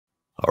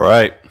All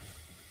right.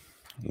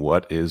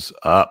 What is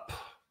up?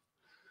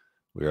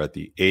 We are at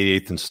the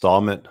 88th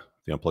installment of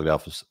the Unplugged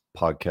Alpha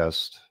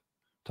podcast,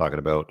 talking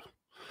about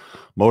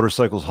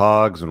motorcycles,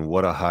 hogs, and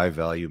what a high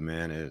value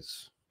man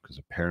is, because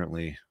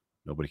apparently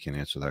nobody can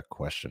answer that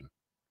question.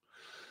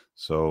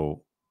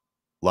 So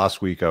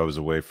last week I was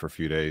away for a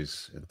few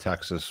days in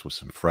Texas with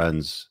some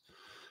friends.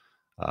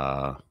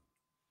 Had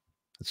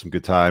some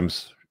good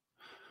times.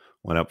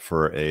 Went up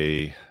for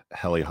a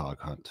heli hog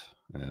hunt,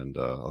 and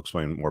I'll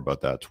explain more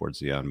about that towards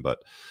the end. But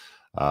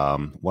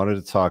wanted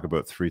to talk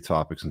about three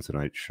topics in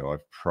tonight's show.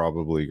 I've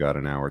probably got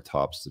an hour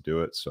tops to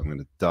do it, so I'm going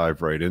to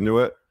dive right into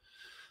it.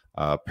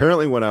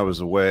 Apparently, when I was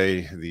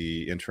away,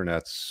 the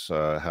internet's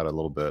had a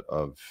little bit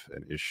of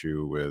an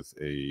issue with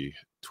a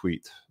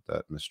tweet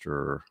that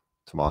Mr.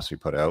 Tomasi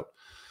put out,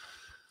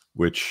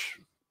 which,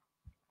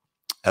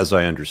 as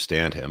I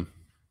understand him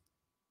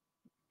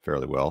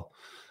fairly well,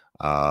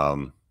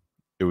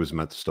 it was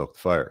meant to stoke the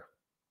fire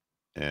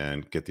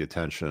and get the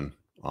attention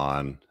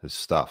on his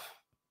stuff,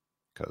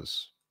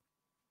 because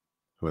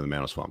who in the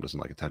Man of Swamp doesn't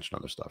like attention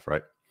on their stuff,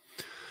 right?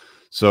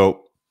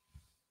 So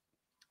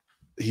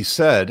he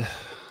said,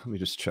 let me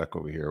just check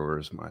over here.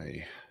 Where's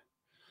my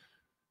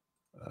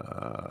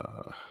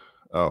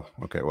oh,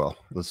 okay. Well,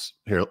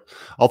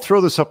 I'll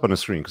throw this up on the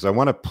screen because I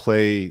want to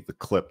play the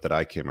clip that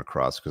I came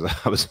across, because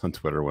I was on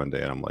Twitter one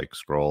day and I'm like,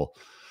 scroll.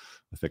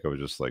 I think I was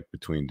just like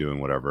between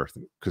doing whatever,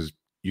 because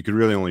you could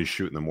really only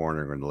shoot in the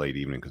morning or in the late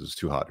evening because it's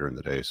too hot during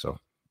the day. So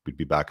we'd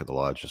be back at the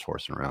lodge just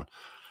horsing around.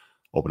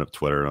 Open up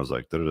Twitter and I was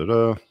like,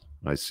 da-da-da-da.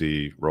 I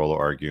see Rollo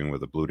arguing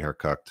with a blue hair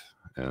cucked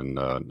and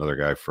another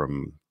guy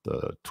from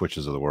the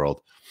Twitches of the world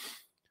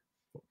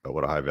about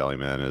what a high value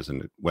man is,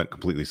 and it went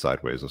completely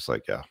sideways. I was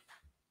like, yeah,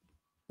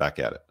 back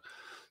at it.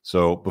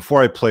 So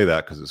before I play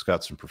that, because it's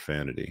got some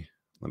profanity,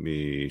 let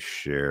me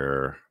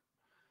share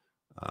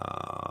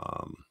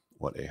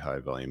what a high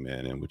value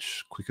man and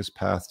which quickest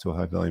path to a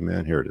high value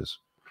man. Here it is.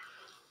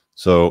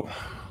 So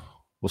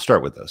we'll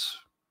start with this.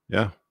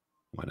 Yeah,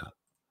 why not?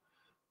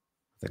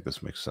 I think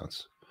this makes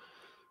sense.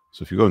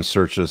 So if you go and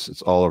search this,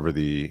 it's all over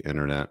the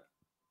internet.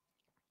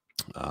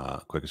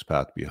 Quickest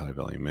path to be a high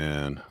value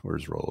man.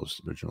 Where's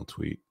Rollo's original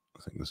tweet?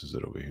 I think this is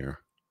it over here.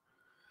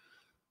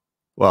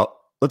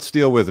 Well, let's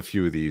deal with a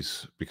few of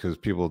these because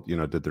people,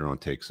 did their own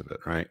takes of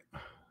it, right?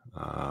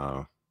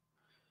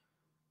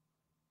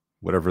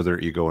 Whatever their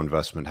ego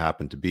investment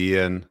happened to be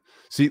in.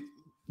 See,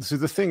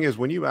 the thing is,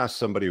 when you ask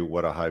somebody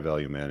what a high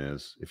value man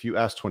is, if you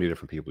ask 20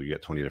 different people, you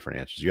get 20 different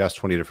answers. You ask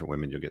 20 different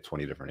women, you'll get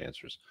 20 different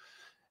answers.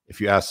 If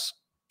you ask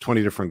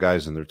 20 different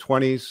guys in their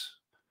 20s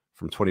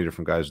from 20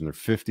 different guys in their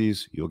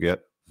 50s, you'll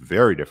get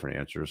very different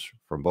answers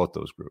from both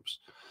those groups.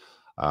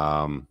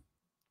 To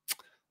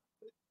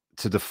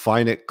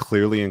define it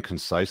clearly and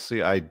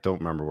concisely, I don't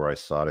remember where I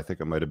saw it. I think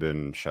it might have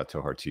been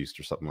Chateau Artiste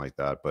or something like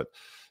that. But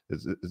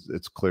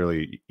it's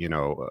clearly,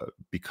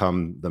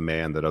 become the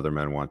man that other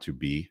men want to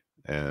be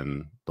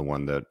and the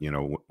one that,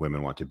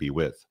 women want to be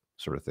with,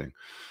 sort of thing.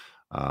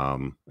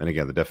 And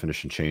again, the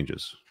definition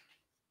changes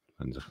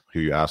and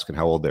who you ask and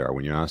how old they are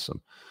when you ask them.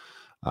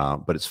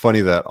 But it's funny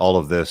that all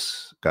of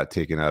this got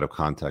taken out of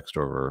context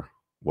over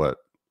what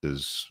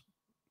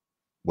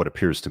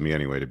appears to me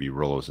anyway to be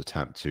Rollo's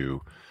attempt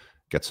to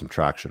get some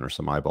traction or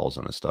some eyeballs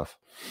on his stuff.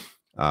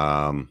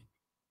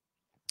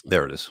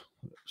 There it is.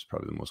 It's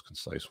probably the most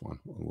concise one.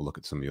 We'll look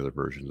at some of the other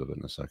versions of it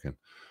in a second.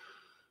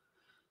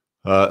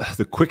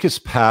 The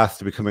quickest path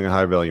to becoming a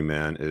high value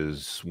man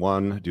is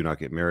 1, do not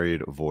get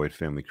married, avoid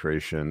family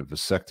creation,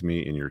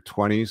 vasectomy in your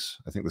 20s.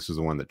 I think this is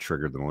the one that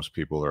triggered the most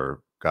people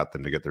or got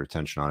them to get their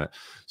attention on it.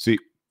 See,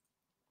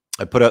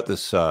 I put out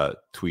this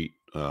tweet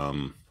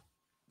it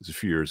was a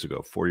few years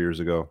ago, 4 years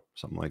ago,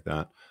 something like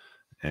that.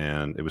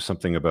 And it was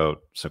something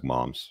about sick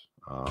moms,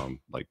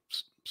 like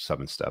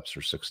 7 steps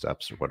or 6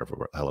 steps or whatever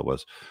the hell it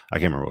was. I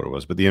can't remember what it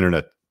was, but the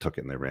internet took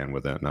it and they ran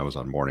with it. And I was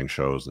on morning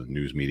shows, the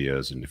news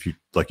medias. And if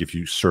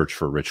you search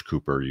for Rich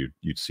Cooper,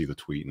 you'd see the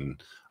tweet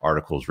and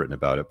articles written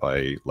about it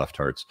by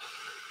leftards.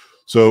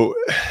 So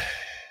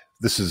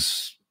this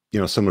is,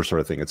 similar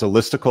sort of thing. It's a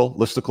listicle.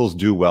 Listicles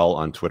do well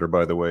on Twitter,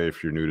 by the way,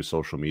 if you're new to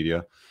social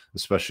media,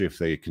 especially if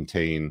they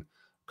contain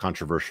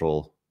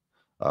controversial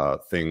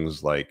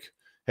things like,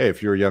 hey,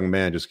 if you're a young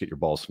man, just get your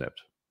balls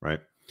snipped, right?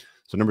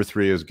 So number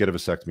 3 is get a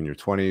vasectomy in your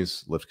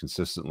 20s, lift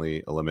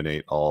consistently,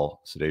 eliminate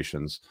all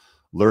sedations,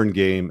 learn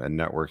game and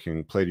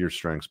networking, play to your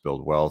strengths,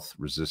 build wealth,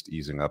 resist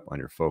easing up on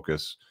your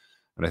focus.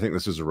 And I think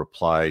this is a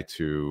reply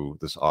to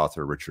this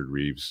author, Richard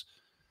Reeves.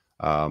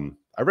 I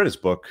read his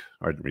book.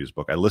 I didn't read his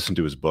book. I listened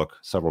to his book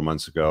several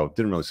months ago.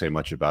 Didn't really say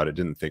much about it.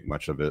 Didn't think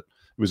much of it. It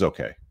was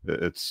okay.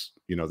 It's,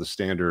 the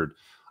standard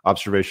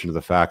observation of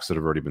the facts that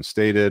have already been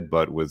stated,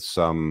 but with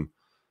some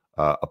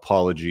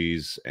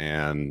apologies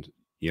and,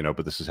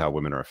 but this is how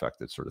women are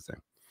affected, sort of thing.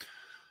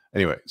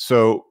 Anyway,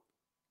 so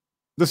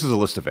this is a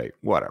list of 8,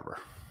 whatever,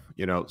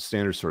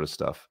 standard sort of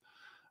stuff.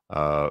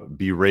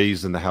 Be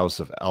raised in the house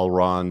of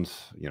Elrond,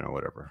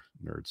 whatever,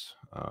 nerds.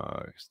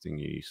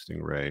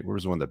 Stingray. Where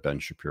was the one that Ben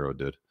Shapiro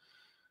did?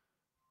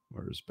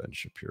 Where's Ben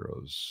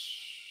Shapiro's?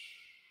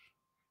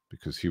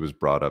 because he was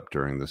brought up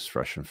during this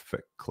Fresh and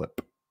Fit clip.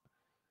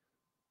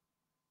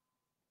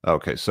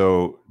 Okay,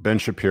 so Ben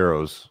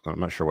Shapiro's, I'm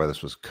not sure why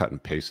this was cut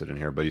and pasted in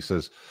here, but he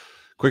says,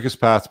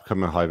 quickest path to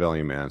become a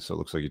high-value man. So it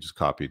looks like he just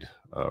copied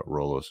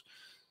Rollo's.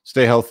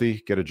 Stay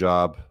healthy, get a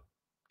job,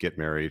 get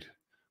married,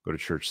 go to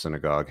church,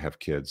 synagogue, have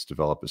kids,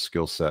 develop a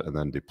skill set, and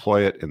then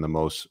deploy it in the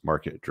most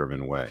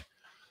market-driven way.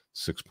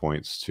 6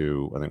 points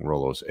to, I think,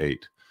 Rollo's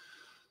 8.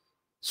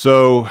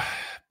 So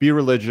be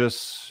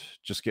religious,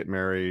 just get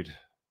married,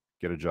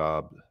 get a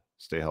job,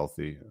 stay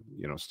healthy,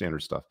 you know,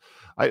 standard stuff.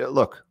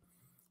 Look,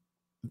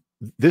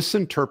 this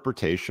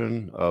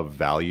interpretation of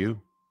value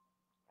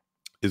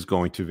is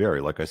going to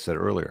vary. Like I said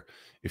earlier,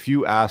 if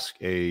you ask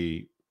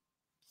a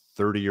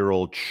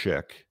 30-year-old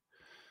chick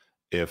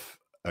if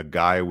a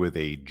guy with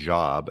a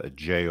job, a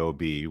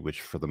job,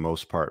 which for the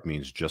most part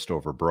means just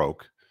over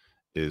broke,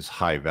 is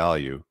high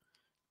value,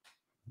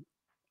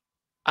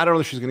 I don't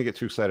know if she's going to get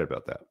too excited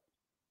about that.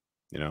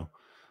 You know,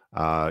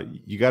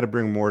 you got to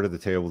bring more to the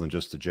table than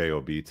just a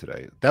job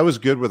today. That was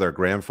good with our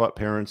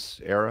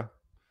grandparents' era.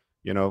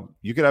 You know,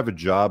 you could have a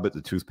job at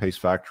the toothpaste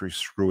factory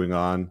screwing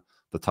on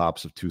the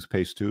tops of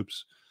toothpaste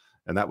tubes,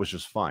 and that was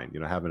just fine. You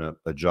know, having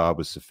a job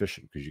was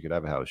sufficient because you could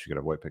have a house, you could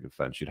have a white picket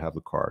fence, you'd have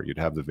the car, you'd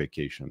have the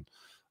vacation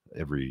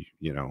every,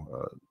 you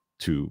know,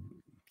 2,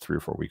 3 or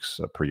 4 weeks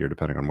per year,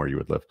 depending on where you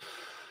would live.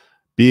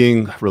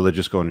 Being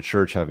religious, going to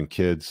church, having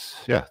kids,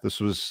 yeah, this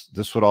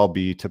would all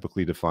be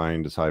typically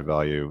defined as high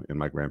value in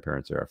my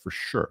grandparents' era for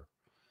sure.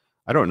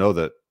 I don't know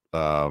that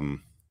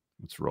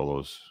what's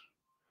Rollo's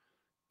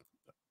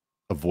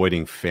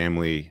avoiding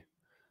family.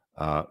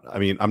 I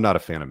mean, I'm not a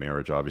fan of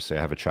marriage. Obviously,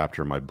 I have a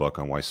chapter in my book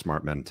on why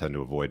smart men tend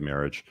to avoid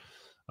marriage.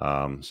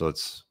 So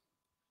it's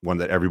one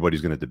that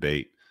everybody's going to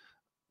debate.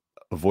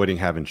 Avoiding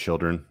having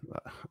children,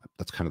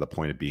 that's kind of the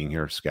point of being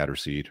here. Scatter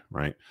seed,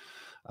 right?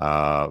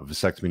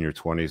 Vasectomy in your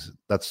 20s.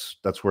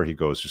 That's where he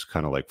goes, just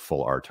kind of like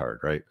full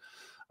artard, right?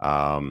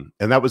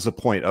 And that was the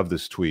point of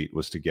this tweet,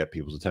 was to get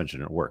people's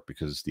attention at work,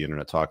 because the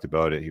internet talked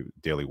about it.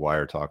 Daily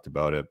Wire talked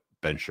about it.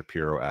 Ben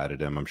Shapiro added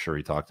him. I'm sure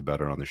he talked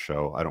about it on the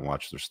show. I don't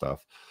watch their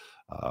stuff.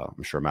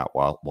 I'm sure Matt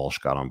Walsh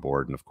got on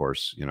board, and of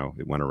course, you know,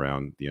 it went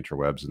around the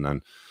interwebs. And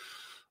then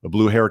a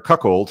blue-haired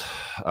cuckold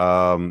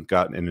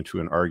got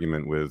into an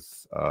argument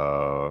with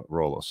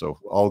Rollo. So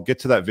I'll get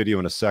to that video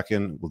in a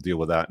second. We'll deal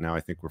with that now. I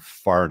think we're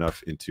far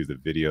enough into the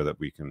video that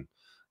we can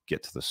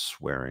get to the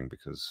swearing,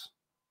 because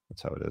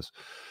that's how it is.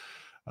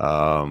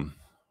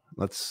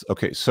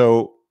 Okay,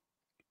 so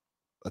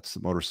that's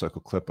the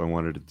motorcycle clip I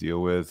wanted to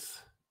deal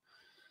with.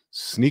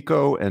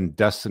 Sneeko and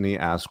Destiny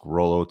ask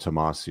Rollo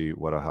Tomasi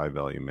what a high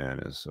value man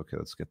is. Okay,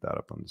 let's get that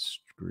up on the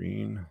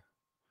screen.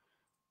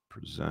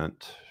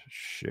 Present,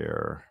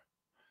 share,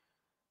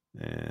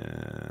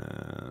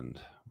 and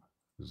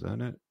is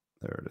that it?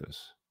 There it is.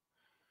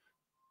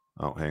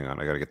 Oh, hang on.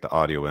 I got to get the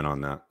audio in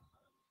on that.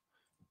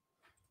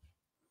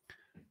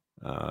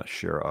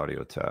 Share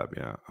audio tab.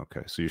 Yeah.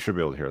 Okay. So you should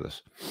be able to hear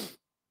this.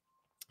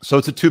 So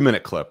it's a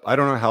 2-minute clip. I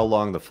don't know how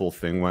long the full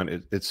thing went.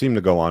 It seemed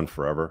to go on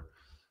forever.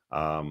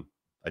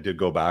 I did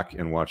go back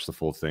and watch the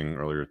full thing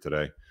earlier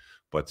today,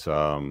 but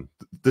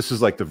this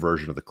is like the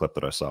version of the clip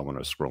that I saw when I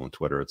was scrolling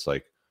Twitter. It's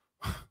like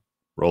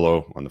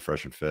Rollo on the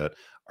Fresh and Fit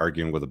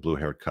arguing with a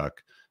blue-haired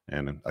cuck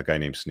and a guy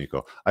named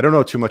Sneeko. I don't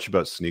know too much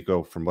about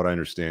Sneeko. From what I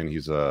understand,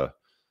 he's a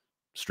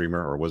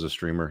streamer, or was a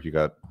streamer. He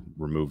got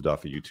removed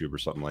off of YouTube or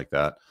something like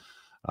that.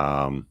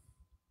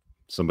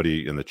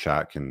 Somebody in the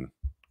chat can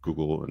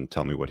Google and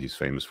tell me what he's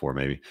famous for,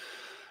 maybe.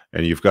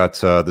 And you've got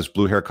this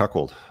blue-haired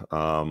cuckold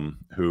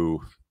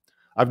who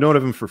I've known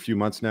of him for a few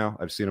months now.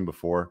 I've seen him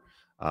before.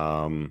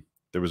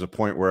 There was a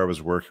point where I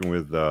was working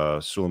with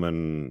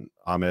Suleiman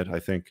Ahmed, I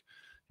think.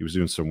 He was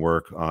doing some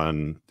work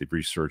on the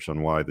research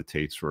on why the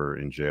Tates were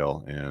in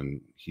jail, and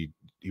he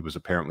was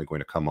apparently going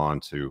to come on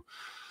to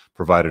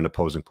provide an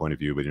opposing point of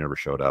view, but he never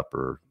showed up,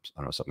 or I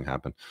don't know, something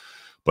happened.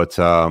 But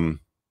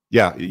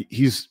yeah,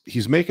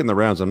 he's making the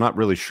rounds. I'm not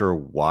really sure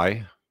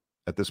why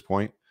at this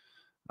point,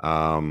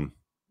 and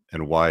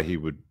why he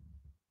would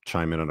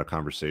chime in on a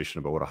conversation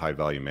about what a high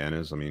value man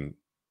is. I mean,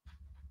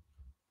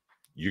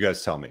 you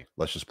guys tell me.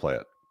 Let's just play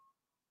it.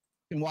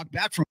 And walk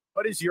back from.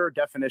 What is your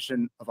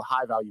definition of a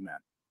high value man?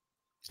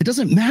 It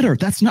doesn't matter.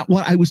 That's not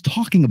what I was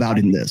talking about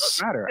in this.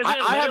 It doesn't matter.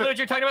 I have what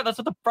you're talking about. That's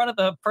what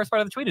the first part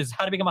of the tweet is: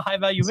 how to become a high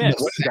value man.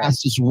 The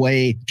fastest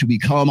way to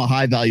become a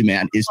high value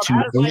man is to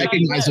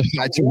recognize the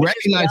fact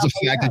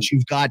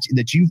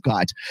that you've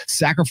got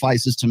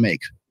sacrifices to make.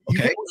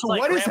 Okay. So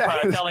like what is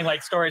that? Telling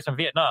like stories from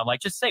Vietnam. Like,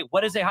 just say,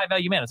 what is a high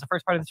value man? It's the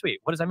first part of the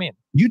tweet. What does that mean?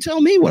 You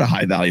tell me what a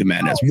high value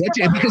man is.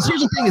 Because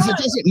here's the thing: is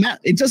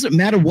it doesn't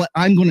matter what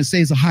I'm going to say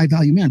is a high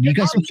value man. You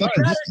guys are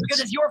fucking because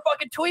it's your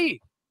fucking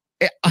tweet.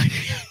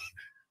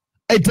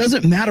 It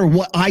doesn't matter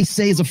what I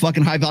say is a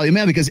fucking high value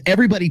man, because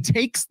everybody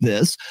takes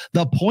this.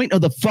 The point of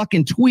the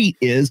fucking tweet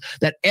is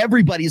that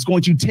everybody is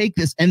going to take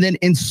this and then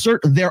insert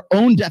their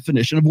own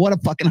definition of what a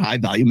fucking high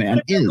value man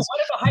is.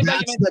 What if a high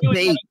value man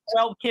is having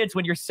 12 kids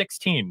when you're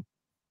 16?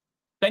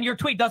 Then your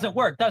tweet doesn't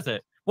work, does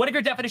it? What if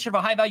your definition of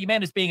a high value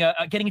man is being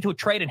getting into a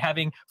trade and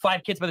having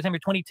 5 kids by the time you're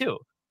 22?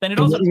 then it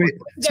So also what do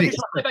we- see-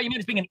 high value man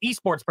is being an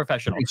esports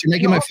professional.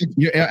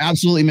 You're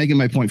absolutely making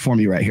my point for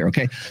me right here.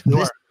 Okay,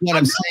 this is what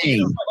I'm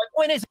saying. My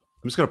point is,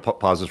 I'm just going to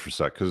pause this for a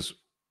sec because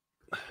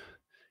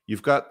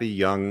you've got the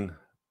young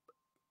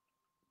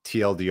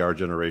TLDR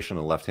generation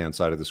on the left-hand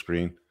side of the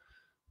screen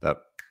that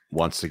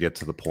wants to get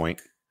to the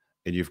point,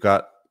 and you've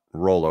got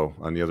Rolo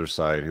on the other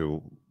side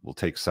who will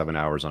take 7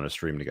 hours on a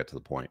stream to get to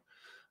the point.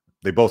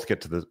 They both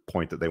get to the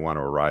point that they want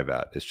to arrive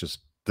at. It's just,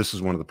 this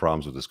is one of the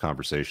problems with this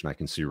conversation I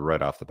can see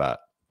right off the bat.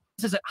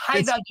 this is a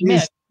high value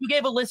man. You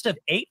gave a list of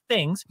 8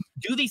 things.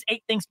 Do these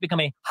 8 things to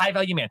become a high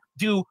value man.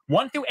 Do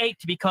 1 through 8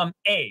 to become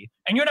A.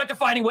 And you're not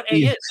defining what A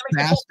is. The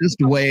fastest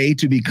way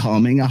to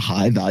becoming a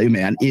high value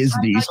man is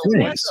these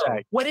things.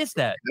 What is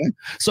that? Okay.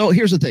 So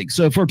here's the thing.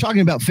 So if we're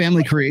talking about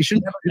family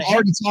creation, we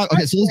already talked.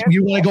 Okay, so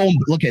you want to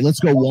go? Okay, let's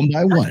go one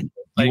by one.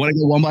 You want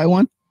to go one by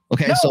one?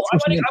 Okay, no, so I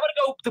want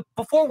to go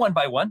before one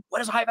by one.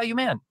 What is a high value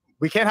man?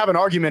 We can't have an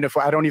argument if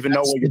I don't even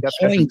know what your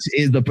definition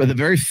is. The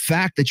very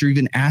fact that you're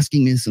even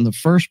asking this in the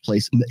first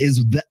place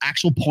is the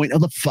actual point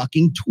of the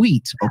fucking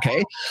tweet.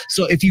 Okay,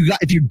 so if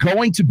you're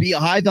going to be a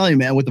high value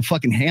man with the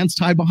fucking hands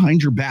tied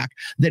behind your back,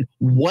 then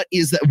what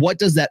is that? What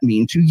does that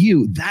mean to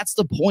you? That's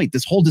the point.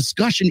 This whole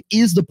discussion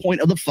is the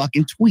point of the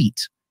fucking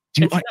tweet.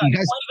 You guys, the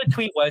point of the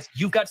tweet was,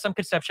 you've got some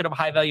conception of a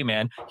high value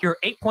man. Here are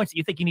 8 points that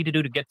you think you need to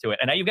do to get to it.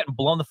 And now you're getting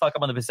blown the fuck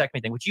up on the vasectomy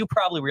thing, which you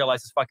probably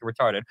realize is fucking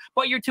retarded.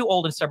 But you're too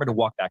old and stubborn to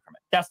walk back from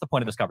it. That's the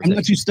point of this conversation. I'm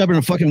not too stubborn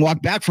to fucking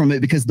walk back from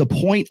it, because the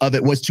point of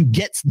it was to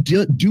get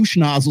douche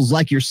nozzles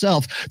like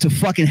yourself to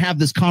fucking have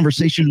this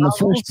conversation in the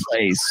first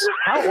place.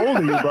 How old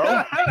are you,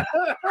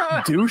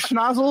 bro? Douche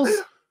nozzles?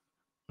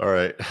 All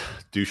right.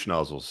 Douche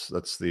nozzles.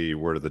 That's the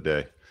word of the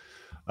day.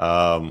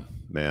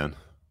 Man.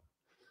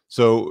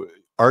 So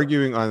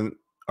arguing on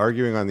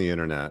the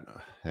internet.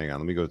 Hang on,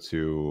 let me go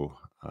to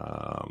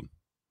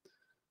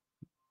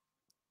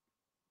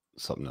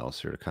something else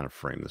here to kind of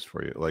frame this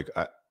for you. Like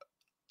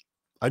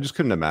I just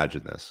couldn't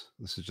imagine this.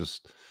 This is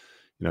just,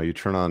 you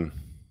turn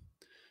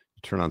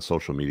on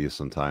social media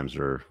sometimes,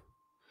 or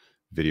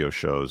video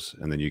shows,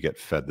 and then you get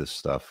fed this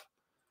stuff.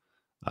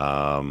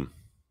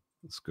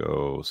 Let's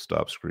go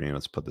stop screen.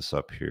 Let's put this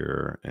up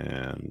here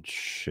and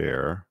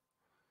share.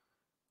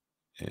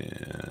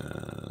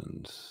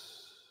 And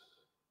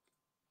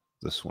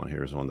this one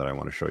here is one that I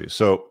want to show you.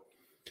 So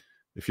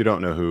if you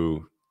don't know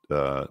who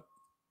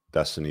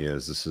Destiny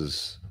is, this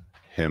is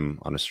him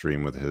on a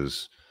stream with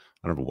his,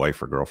 I don't know, wife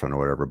or girlfriend or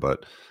whatever,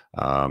 but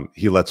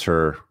he lets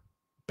her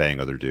bang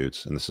other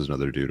dudes. And this is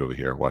another dude over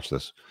here. Watch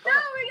this.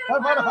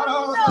 I'm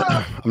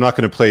not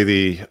going to play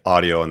the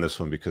audio on this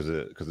one because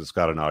it's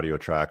got an audio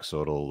track,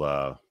 so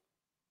it'll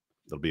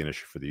be an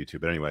issue for the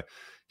YouTube. But anyway,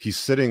 he's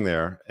sitting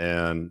there,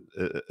 and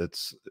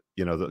it's,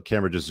 the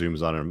camera just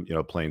zooms on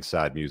him, playing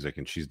sad music,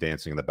 and she's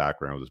dancing in the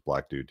background with this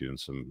black dude doing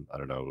some, I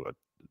don't know, a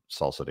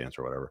salsa dance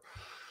or whatever.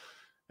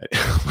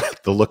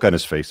 The look on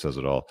his face says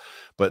it all.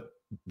 But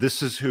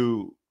this is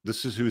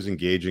who's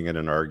engaging in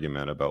an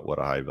argument about what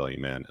a high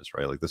value man is,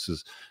 right? Like this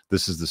is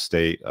the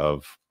state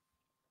of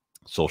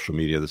social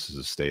media. This is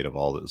the state of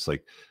all this.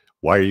 Like,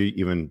 why are you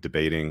even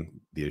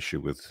debating the issue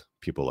with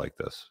people like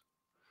this?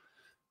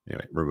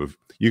 Anyway, remove.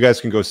 You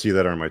guys can go see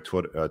that on my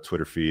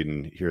Twitter feed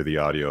and hear the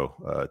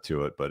audio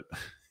to it, but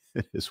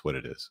it is what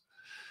it is.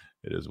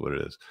 It is what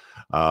it is.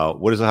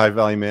 What is a high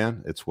value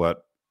man? It's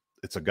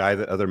a guy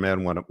that other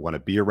men want to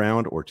be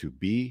around or to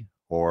be,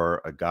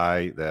 or a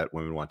guy that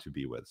women want to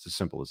be with. It's as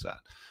simple as that.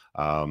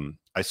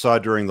 I saw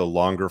during the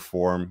longer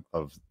form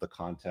of the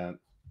content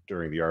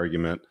during the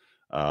argument,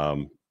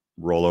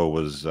 Rolo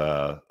was,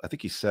 I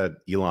think he said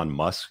Elon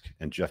Musk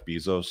and Jeff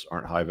Bezos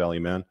aren't high value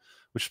men,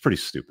 which is pretty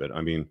stupid.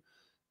 I mean,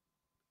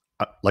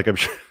 like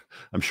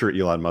I'm sure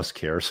Elon Musk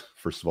cares,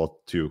 first of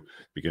all, to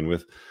begin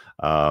with.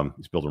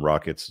 He's building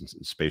rockets and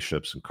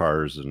spaceships and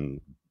cars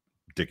and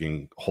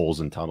digging holes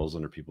in tunnels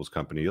under people's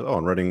company. Oh,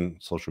 and running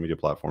social media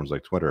platforms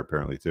like Twitter,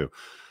 apparently, too.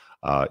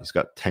 He's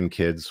got 10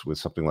 kids with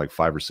something like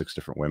 5 or 6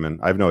 different women.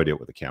 I have no idea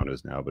what the count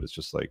is now, but it's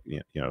just like,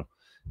 it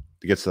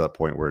gets to that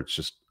point where it's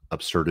just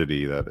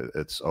absurdity that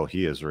it's, oh,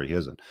 he is or he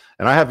isn't.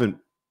 And I haven't,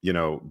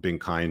 been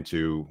kind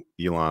to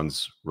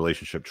Elon's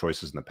relationship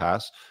choices in the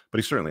past, but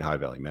he's certainly a high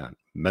value man.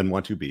 Men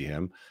want to be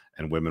him,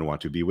 and women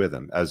want to be with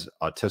him. As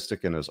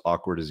autistic and as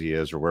awkward as he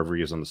is, or wherever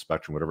he is on the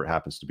spectrum, whatever it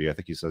happens to be, I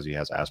think he says he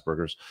has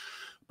Asperger's,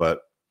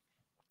 but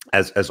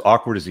as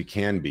awkward as he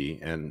can be,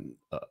 and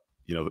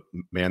the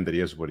man that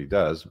he is, what he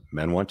does,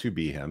 men want to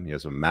be him. He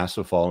has a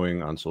massive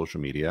following on social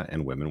media,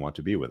 and women want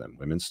to be with him.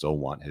 Women still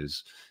want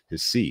his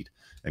seed,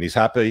 and he's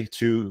happy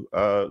to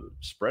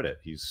spread it.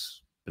 He's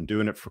been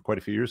doing it for quite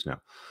a few years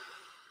now.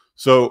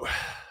 So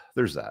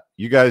there's that.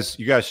 You guys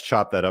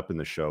chop that up in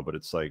the show, but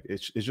it's like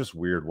it's just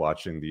weird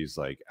watching these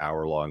like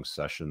hour-long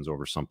sessions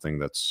over something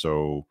that's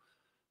so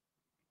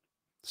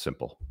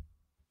simple.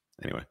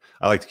 Anyway,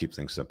 I like to keep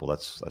things simple.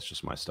 That's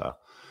just my style.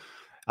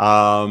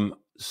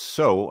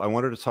 So I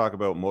wanted to talk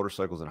about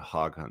motorcycles and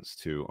hog hunts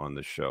too on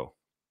this show.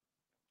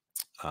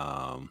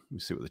 Let me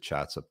see what the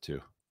chat's up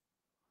to.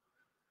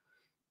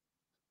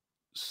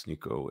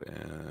 Sneeko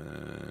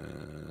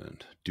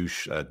and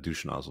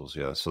douche nozzles.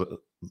 Yeah. So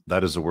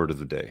that is the word of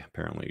the day.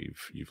 Apparently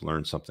you've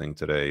learned something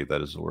today.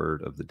 That is the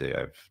word of the day.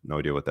 I have no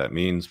idea what that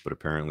means, but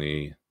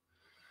apparently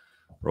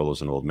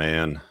Rolo's an old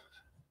man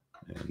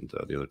and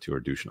the other two are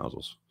douche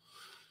nozzles.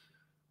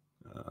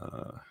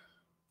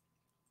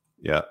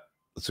 Yeah,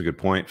 that's a good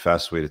point.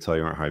 Fastest way to tell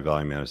you aren't high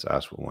value man is to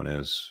ask what one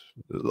is.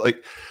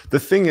 Like the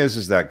thing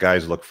is that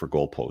guys look for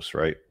goalposts,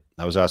 right?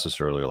 I was asked this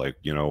earlier, like,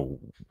 you know,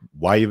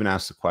 why even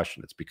ask the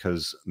question? It's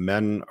because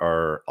men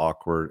are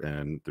awkward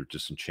and they're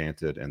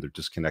disenchanted and they're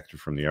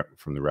disconnected from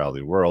the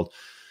reality world.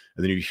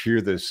 And then you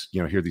hear this,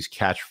 you know, hear these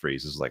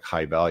catchphrases like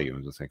high value,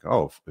 and you think,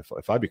 oh,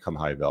 if I become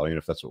high value and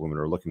if that's what women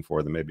are looking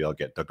for, then maybe I'll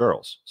get the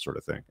girls, sort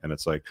of thing. And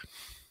it's like,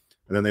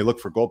 and then they look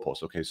for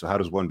goalposts. Okay, so how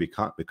does one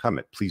become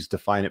it? Please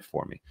define it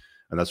for me.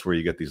 And that's where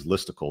you get these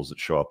listicles that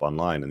show up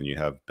online. And then you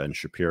have Ben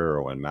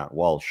Shapiro and Matt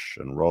Walsh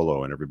and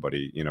Rollo and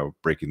everybody, you know,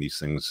 breaking these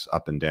things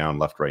up and down,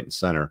 left, right, and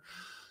center,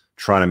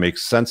 trying to make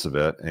sense of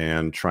it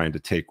and trying to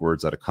take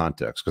words out of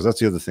context. Because that's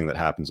the other thing that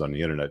happens on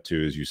the internet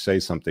too, is you say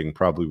something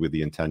probably with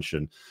the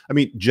intention. I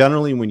mean,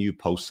 generally when you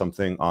post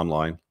something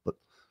online,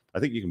 I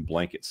think you can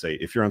blanket say,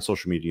 if you're on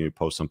social media and you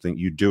post something,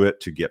 you do it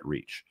to get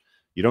reach.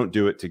 You don't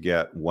do it to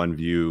get one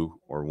view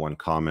or one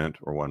comment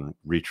or one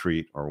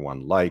retweet or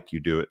one like. You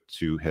do it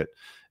to hit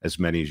as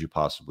many as you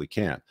possibly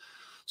can.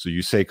 So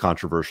you say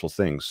controversial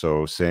things.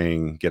 So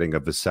saying getting a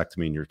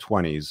vasectomy in your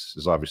 20s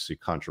is obviously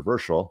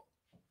controversial,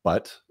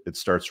 but it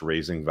starts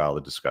raising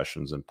valid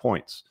discussions and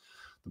points.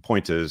 The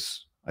point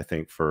is, I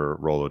think, for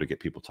Rollo to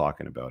get people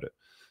talking about it,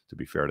 to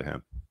be fair to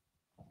him,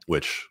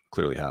 which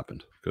clearly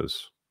happened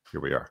because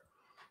here we are,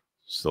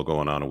 still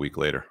going on a week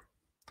later.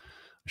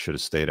 I should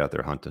have stayed out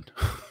there hunting.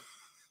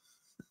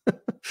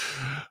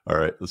 All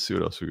right, let's see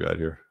what else we got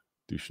here.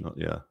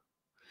 Yeah.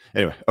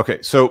 Anyway,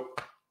 okay, so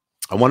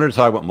I wanted to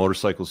talk about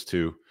motorcycles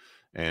too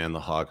and the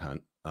hog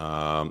hunt.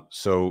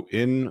 So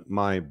in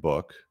my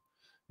book,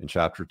 in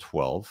chapter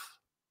 12,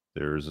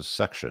 there's a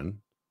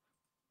section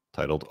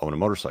titled Own a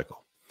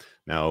Motorcycle.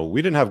 Now,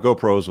 we didn't have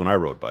GoPros when I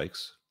rode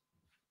bikes.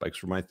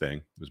 Bikes were my thing.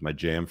 It was my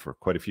jam for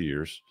quite a few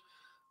years.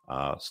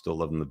 Still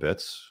love them to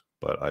bits,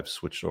 but I've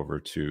switched over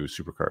to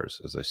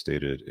supercars, as I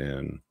stated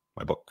in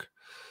my book.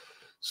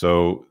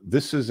 So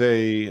this is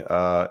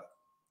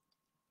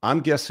I'm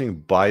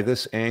guessing by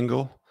this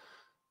angle,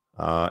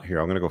 here,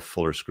 I'm going to go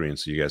fuller screen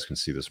so you guys can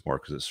see this more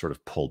because it's sort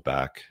of pulled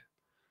back.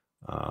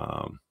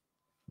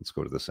 Let's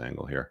go to this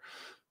angle here.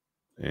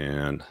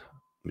 And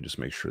let me just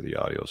make sure the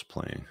audio is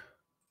playing.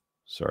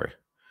 Sorry.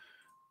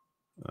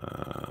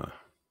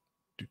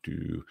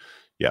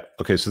 Yeah.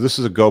 Okay. So this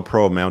is a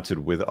GoPro mounted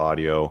with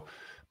audio.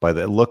 By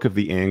the look of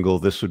the angle,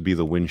 this would be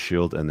the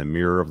windshield and the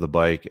mirror of the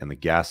bike and the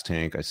gas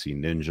tank. I see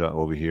Ninja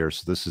over here.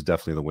 So this is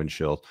definitely the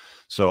windshield.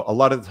 So a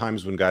lot of the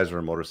times when guys are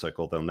on a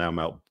motorcycle, they'll now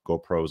mount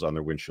GoPros on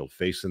their windshield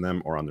facing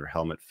them or on their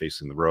helmet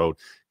facing the road,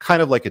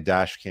 kind of like a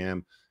dash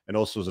cam, and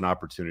also as an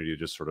opportunity to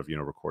just sort of, you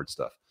know, record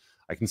stuff.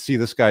 I can see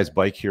this guy's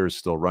bike here is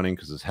still running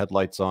because his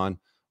headlight's on,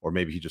 or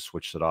maybe he just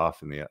switched it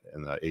off and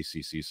the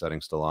ACC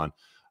setting's still on.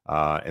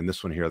 And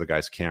this one here, the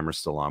guy's camera's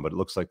still on, but it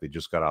looks like they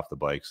just got off the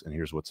bikes, and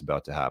here's what's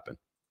about to happen.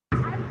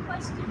 I have a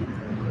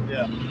question.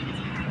 Yeah. Can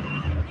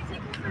you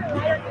take me for a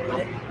ride on your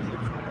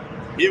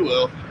bike? He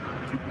will.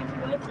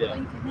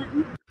 Yeah.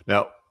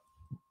 Now,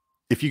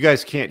 if you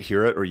guys can't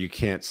hear it or you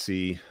can't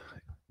see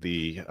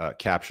the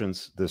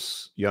captions,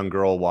 this young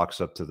girl walks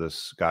up to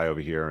this guy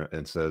over here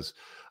and says,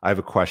 I have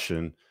a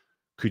question.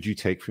 Could you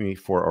take me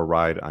for a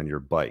ride on your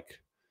bike?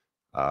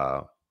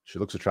 She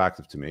looks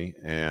attractive to me.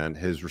 And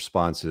his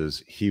response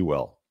is, he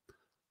will.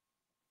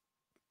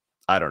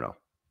 I don't know.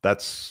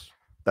 That's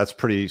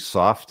pretty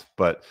soft.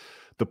 But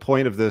the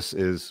point of this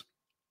is,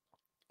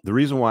 the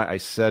reason why I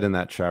said in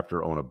that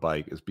chapter, own a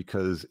bike, is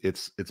because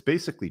it's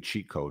basically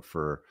cheat code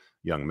for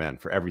young men,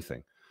 for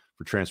everything,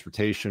 for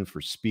transportation,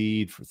 for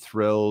speed, for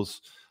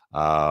thrills,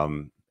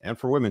 and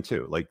for women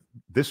too. Like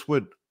this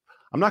would,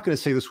 I'm not going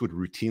to say this would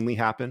routinely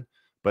happen,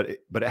 but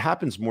it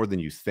happens more than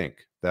you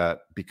think, that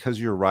because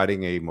you're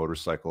riding a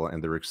motorcycle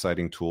and they're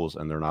exciting tools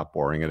and they're not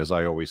boring. And as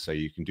I always say,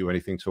 you can do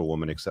anything to a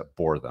woman except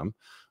bore them.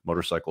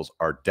 Motorcycles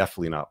are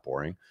definitely not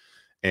boring.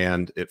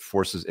 And it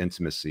forces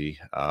intimacy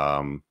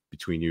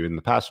between you and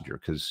the passenger,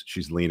 because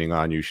she's leaning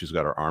on you. She's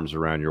got her arms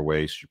around your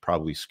waist. You're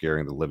probably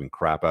scaring the living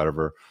crap out of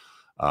her.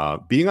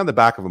 Being on the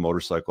back of a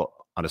motorcycle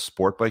on a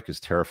sport bike is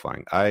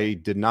terrifying. I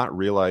did not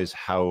realize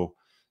how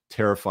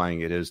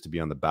terrifying it is to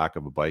be on the back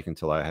of a bike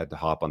until I had to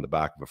hop on the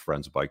back of a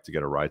friend's bike to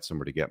get a ride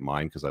somewhere to get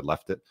mine because I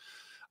left it.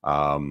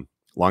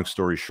 Long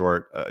story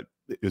short,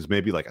 it was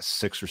maybe like a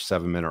 6 or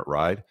 7 minute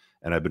ride.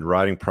 And I've been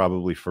riding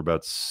probably for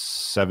about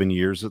 7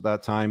 years at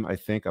that time. I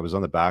think I was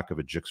on the back of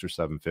a Gixxer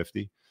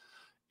 750,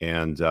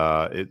 and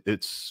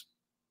it's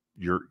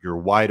you're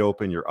wide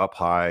open, you're up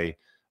high.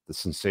 The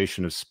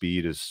sensation of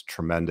speed is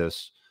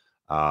tremendous.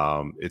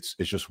 It's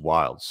just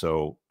wild.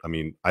 So I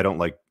mean, I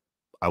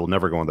will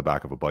never go on the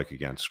back of a bike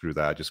again. Screw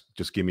that.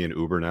 Just give me an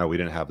Uber now. We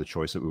didn't have the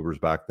choice of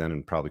Ubers back then,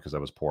 and probably because I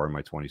was poor in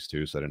my 20s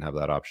too, so I didn't have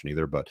that option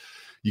either. But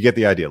you get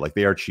the idea. Like,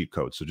 they are cheat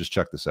codes. So just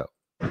check this out.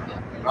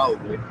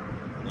 Probably.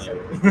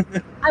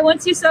 I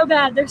want to so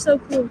bad. They're so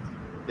cool.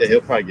 Yeah,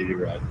 he'll probably give you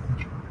a ride.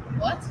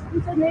 What?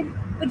 You said maybe.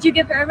 Would you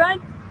give her a ride?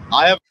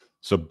 I have.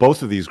 So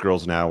both of these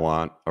girls now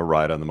want a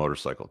ride on the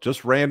motorcycle.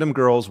 Just random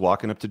girls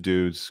walking up to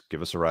dudes,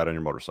 give us a ride on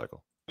your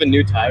motorcycle. A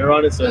new tire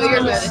on it, so it's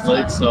kind of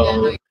slick.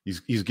 So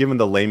He's given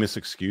the lamest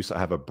excuse. I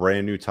have a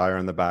brand new tire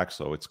on the back,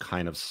 so it's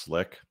kind of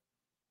slick.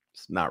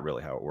 It's not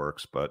really how it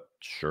works, but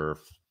sure, if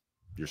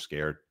you're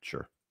scared,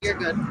 sure. You're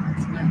good.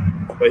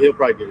 but he'll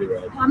probably give you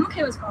a ride. Oh, I'm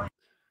okay with going.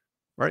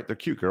 Right, they're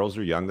cute girls.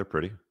 They're young. They're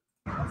pretty.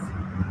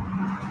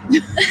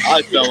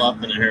 I fell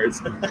off and it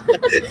hurts.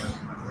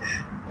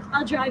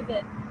 I'll drive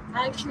it.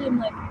 I actually am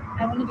like,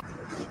 I want to be.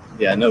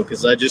 Yeah, no,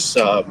 because I just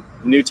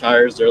new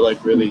tires. They're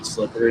like really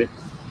slippery.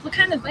 What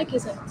kind of bike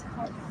is it?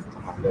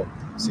 Yeah,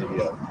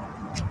 CBO.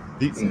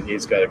 And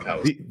he's got a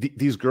cow.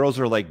 These girls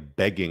are like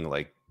begging,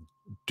 like,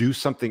 do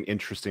something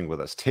interesting with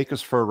us. Take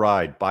us for a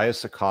ride. Buy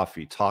us a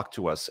coffee. Talk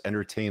to us.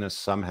 Entertain us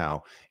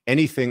somehow.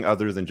 Anything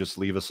other than just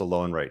leave us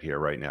alone right here,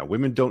 right now.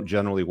 Women don't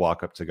generally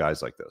walk up to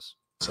guys like this.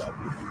 So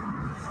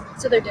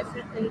they're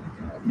different.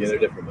 Yeah, they're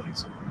different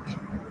bikes.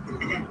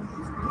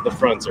 The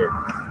fronts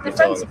are. The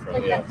fronts,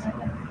 front, yeah.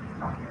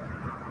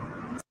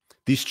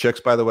 These chicks,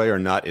 by the way, are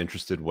not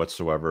interested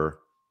whatsoever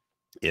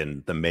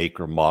in the make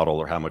or model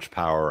or how much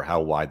power or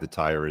how wide the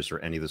tire is or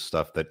any of the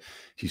stuff that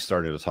he's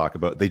starting to talk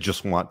about. They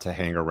just want to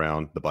hang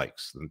around the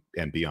bikes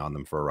and be on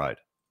them for a ride.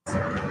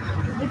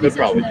 They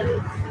probably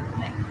do.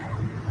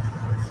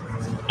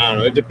 I don't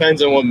know. It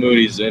depends on what mood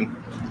he's in.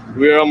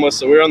 We were on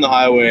the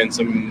highway and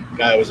some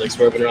guy was like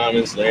swerving around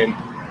in his lane,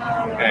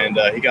 and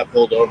he got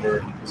pulled over.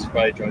 He was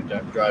probably drunk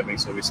driving,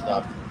 so we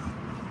stopped.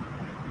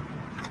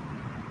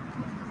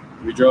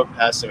 We drove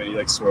past him and he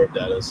like swerved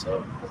at us.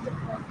 So.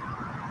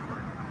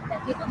 Yeah,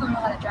 people don't know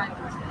how to drive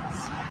these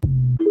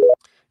days.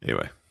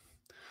 Anyway,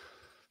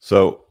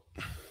 so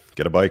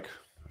get a bike.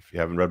 If you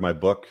haven't read my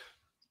book,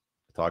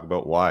 talk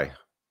about why.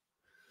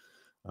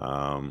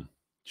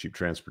 Cheap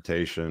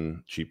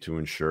transportation, cheap to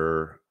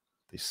insure.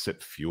 They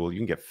sip fuel. You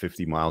can get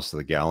 50 miles to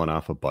the gallon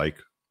off a bike,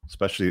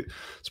 especially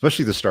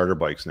the starter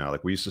bikes now.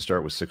 Like we used to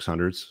start with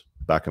 600s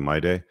back in my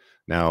day.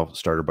 Now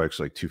starter bikes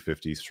are like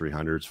 250s,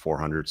 300s,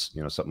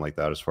 400s, something like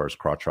that. As far as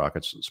crotch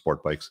rockets,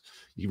 sport bikes,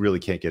 you really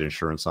can't get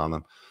insurance on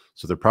them.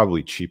 So they're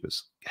probably cheap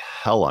as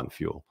hell on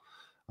fuel.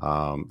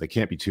 They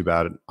can't be too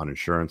bad on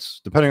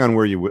insurance. Depending on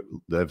where you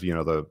live,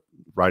 the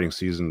riding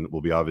season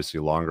will be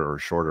obviously longer or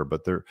shorter,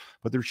 but they're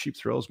cheap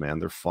thrills, man.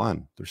 They're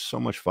fun. They're so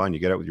much fun.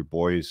 You get out with your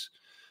boys.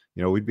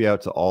 We'd be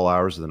out to all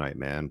hours of the night,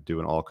 man,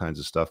 doing all kinds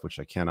of stuff, which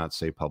I cannot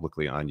say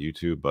publicly on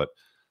YouTube, but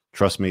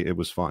trust me, it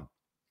was fun.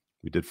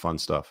 We did fun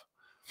stuff.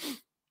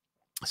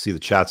 I see the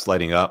chats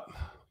lighting up.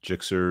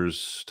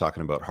 Jixers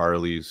talking about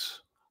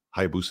Harleys,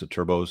 Hayabusa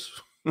turbos.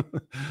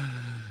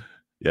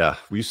 Yeah,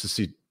 we used to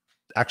see,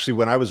 actually,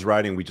 when I was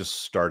riding, we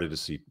just started to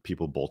see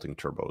people bolting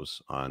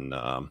turbos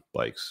on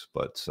bikes.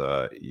 But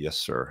yes,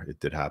 sir, it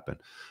did happen.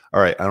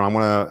 All right, and I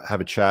want to have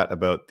a chat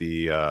about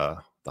the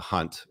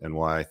hunt and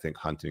why I think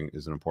hunting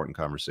is an important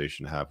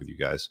conversation to have with you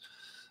guys.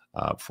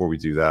 Before we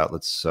do that,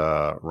 let's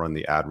run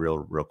the ad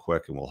reel real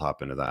quick and we'll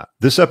hop into that.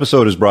 This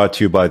episode is brought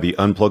to you by the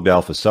Unplugged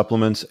Alpha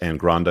Supplements and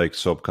Grondike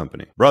Soap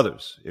Company.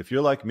 Brothers, if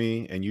you're like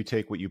me and you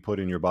take what you put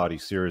in your body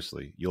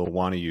seriously, you'll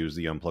want to use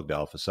the Unplugged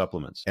Alpha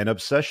Supplements. An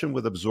obsession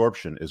with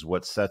absorption is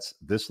what sets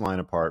this line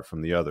apart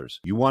from the others.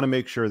 You want to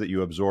make sure that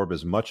you absorb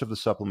as much of the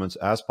supplements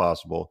as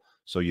possible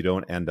so you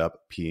don't end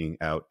up peeing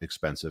out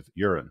expensive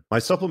urine. My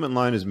supplement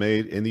line is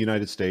made in the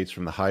United States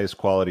from the highest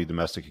quality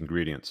domestic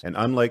ingredients. And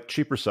unlike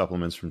cheaper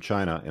supplements from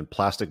China in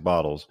plastic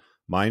bottles,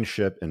 mine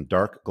ship in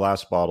dark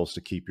glass bottles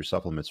to keep your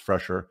supplements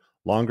fresher,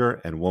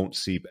 longer, and won't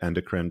seep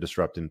endocrine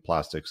disrupting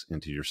plastics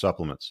into your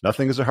supplements.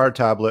 Nothing is a hard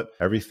tablet.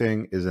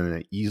 Everything is in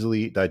an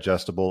easily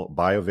digestible,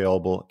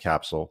 bioavailable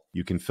capsule.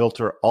 You can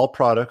filter all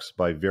products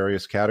by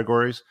various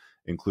categories,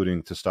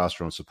 including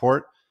testosterone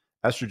support,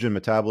 estrogen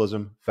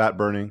metabolism, fat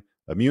burning,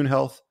 immune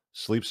health,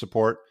 sleep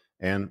support,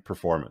 and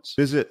performance.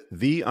 Visit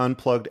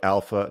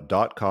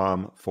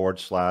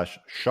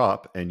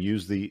theunpluggedalpha.com/shop and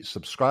use the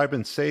subscribe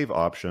and save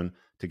option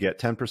to get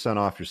 10%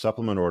 off your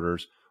supplement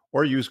orders,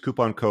 or use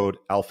coupon code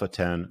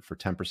ALPHA10 for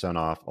 10%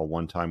 off a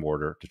one-time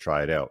order to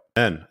try it out.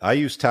 Then, I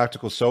use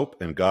Tactical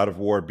Soap and God of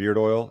War beard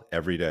oil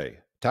every day.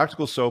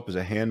 Tactical Soap is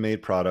a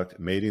handmade product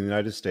made in the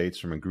United States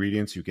from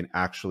ingredients you can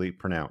actually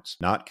pronounce,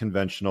 not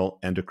conventional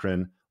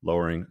endocrine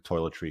lowering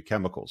toiletry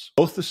chemicals.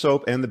 Both the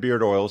soap and the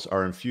beard oils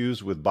are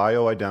infused with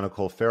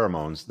bioidentical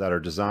pheromones that are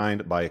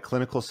designed by a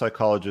clinical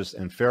psychologist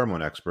and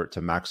pheromone expert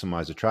to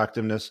maximize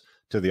attractiveness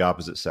to the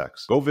opposite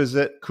sex. Go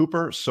visit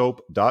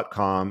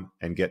coopersoap.com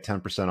and get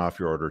 10% off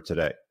your order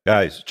today.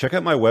 Guys, check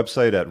out my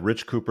website at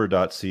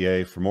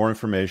richcooper.ca for more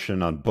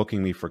information on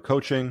booking me for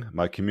coaching,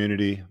 my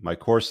community, my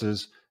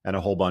courses, and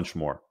a whole bunch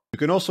more. You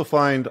can also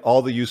find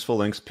all the useful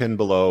links pinned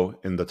below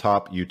in the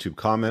top YouTube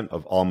comment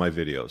of all my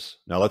videos.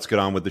 Now let's get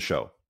on with the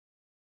show.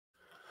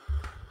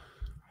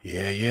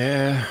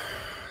 Yeah.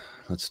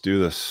 Let's do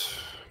this.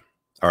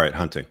 All right,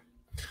 hunting.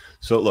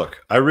 So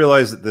look, I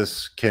realize that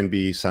this can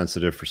be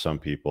sensitive for some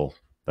people.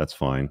 That's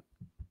fine.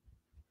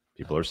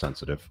 People are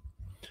sensitive.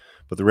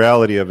 But the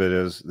reality of it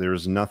is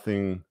there's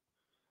nothing.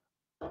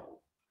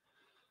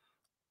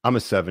 I'm a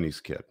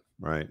 70s kid,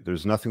 right?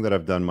 There's nothing that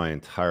I've done my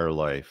entire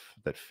life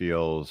that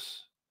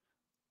feels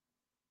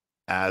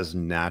as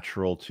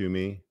natural to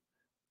me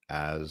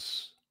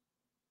as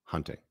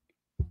hunting.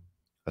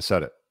 I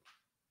said it.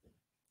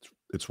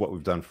 It's what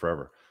we've done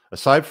forever.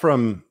 Aside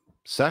from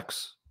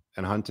sex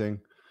and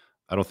hunting,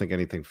 I don't think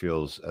anything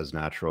feels as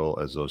natural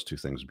as those two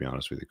things, to be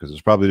honest with you, because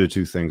it's probably the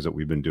two things that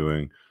we've been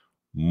doing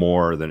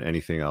more than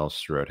anything else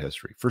throughout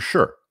history, for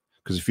sure.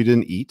 Because if you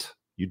didn't eat,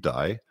 you'd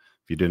die.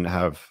 If you didn't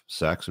have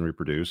sex and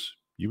reproduce,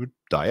 you would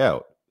die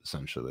out,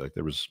 essentially. Like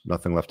there was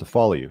nothing left to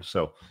follow you.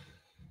 So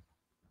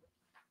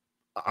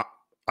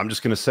I'm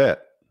just going to say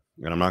it,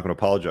 and I'm not going to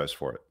apologize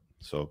for it.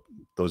 So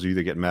those of you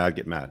that get mad,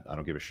 get mad. I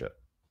don't give a shit.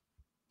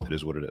 It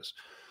is what it is.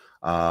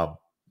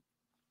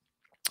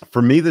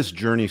 For me, this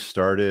journey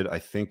started, I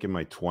think, in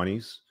my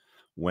 20s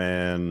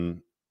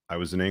when I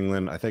was in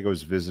England. I think I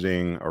was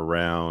visiting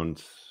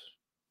around,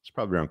 it's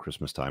probably around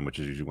Christmas time, which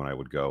is usually when I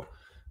would go.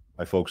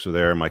 My folks are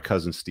there. My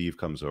cousin Steve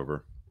comes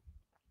over,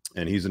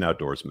 and he's an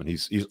outdoorsman.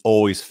 He's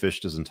always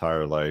fished his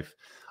entire life.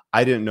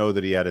 I didn't know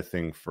that he had a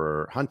thing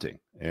for hunting.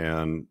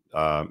 And,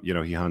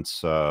 he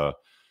hunts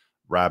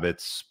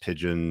rabbits,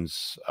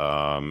 pigeons,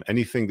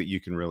 anything that you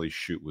can really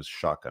shoot with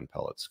shotgun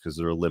pellets because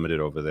they're limited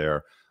over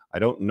there. I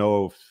don't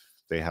know if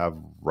they have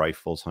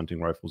rifles, hunting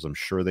rifles. I'm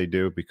sure they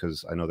do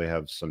because I know they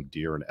have some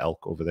deer and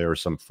elk over there or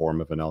some form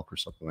of an elk or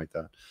something like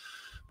that.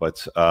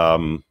 But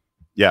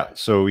yeah,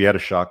 so he had a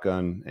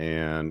shotgun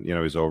and,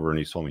 he's over and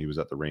he told me he was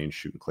at the range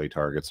shooting clay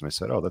targets. And I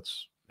said, oh,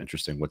 that's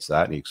interesting. What's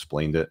that? And he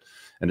explained it.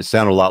 And it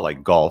sounded a lot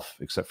like golf,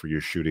 except for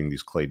you're shooting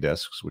these clay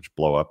discs, which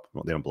blow up.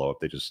 Well, they don't blow up.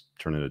 They just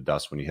turn into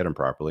dust when you hit them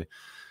properly.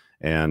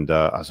 And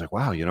I was like,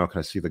 wow, can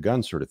I see the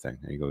gun sort of thing?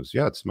 And he goes,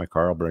 yeah, it's my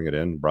car. I'll bring it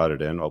in. Brought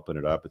it in, open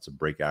it up. It's a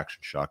break action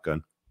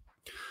shotgun.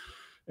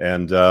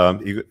 And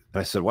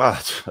I said, wow,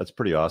 that's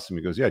pretty awesome.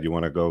 He goes, yeah, do you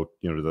want to go,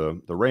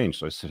 to the range?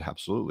 So I said,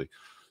 absolutely.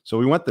 So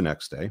we went the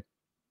next day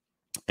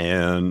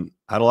and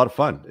had a lot of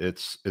fun.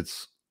 It's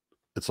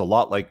a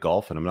lot like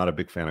golf, and I'm not a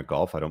big fan of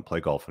golf. I don't play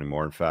golf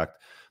anymore. In fact,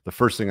 the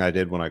first thing I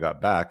did when I got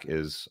back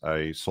is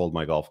I sold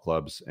my golf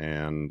clubs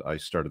and I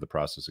started the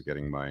process of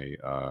getting my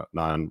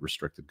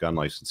non-restricted gun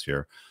license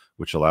here,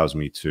 which allows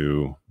me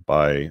to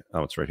buy,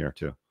 oh, it's right here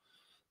too.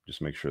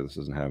 Just make sure this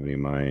doesn't have any of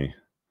my,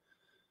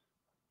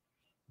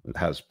 it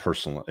has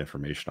personal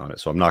information on it.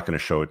 So I'm not going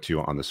to show it to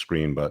you on the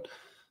screen, but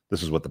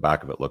this is what the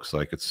back of it looks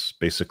like. It's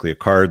basically a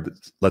card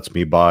that lets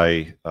me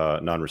buy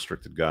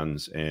non-restricted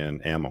guns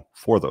and ammo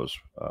for those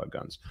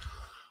guns.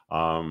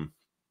 So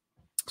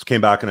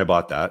came back and I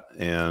bought that,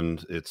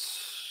 and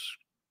it's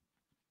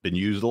been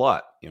used a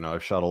lot.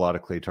 I've shot a lot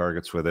of clay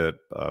targets with it.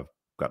 I've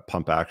got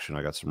pump action.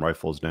 I got some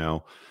rifles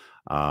now.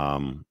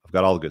 I've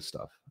got all the good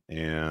stuff,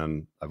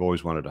 and I've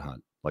always wanted to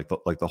hunt. Like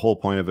the whole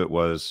point of it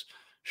was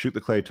shoot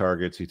the clay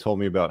targets. He told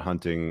me about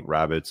hunting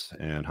rabbits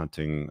and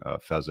hunting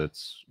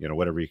pheasants,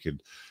 whatever you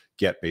could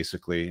get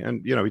basically.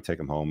 And, we take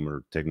them home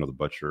or take them to the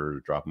butcher,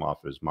 or drop them off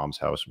at his mom's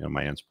house,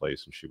 my aunt's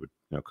place, and she would,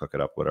 cook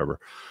it up, whatever.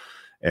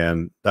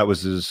 And that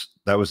was his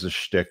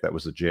shtick. That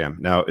was the jam.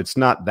 Now it's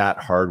not that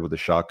hard with a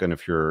shotgun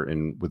if you're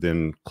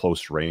within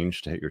close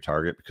range to hit your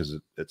target, because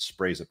it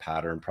sprays a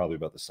pattern probably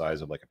about the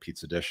size of like a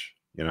pizza dish,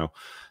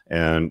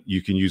 and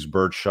you can use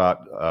bird shot,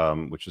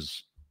 which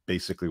is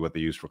basically what they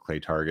use for clay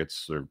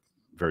targets. They're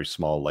very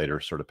small, lighter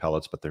sort of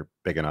pellets, but they're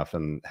big enough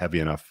and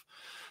heavy enough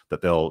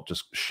that they'll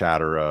just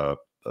shatter a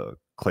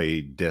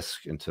clay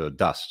disc into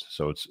dust.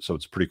 So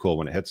it's pretty cool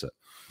when it hits it.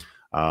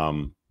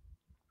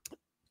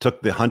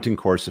 Took the hunting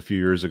course a few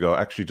years ago,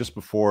 actually just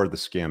before the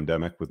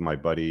scamdemic, with my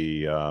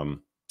buddy.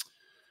 Man,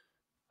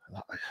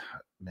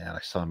 I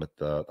saw him at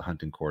the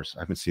hunting course.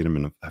 I haven't seen him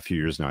in a few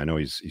years now. I know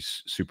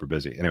he's super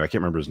busy. Anyway, I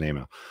can't remember his name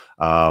now.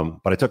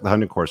 But I took the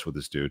hunting course with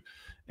this dude,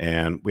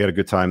 and we had a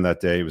good time that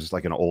day. It was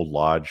like an old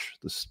lodge.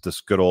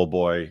 This good old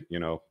boy,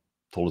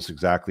 told us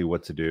exactly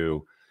what to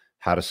do,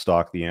 how to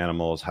stalk the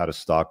animals, how to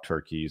stalk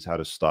turkeys, how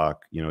to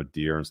stalk,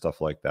 deer and stuff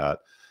like that.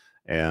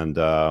 And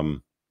I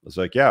was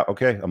like, yeah,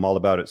 okay, I'm all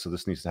about it. So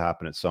this needs to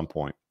happen at some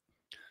point.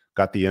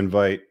 Got the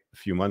invite a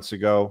few months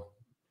ago.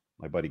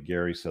 My buddy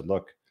Gary said,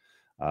 look,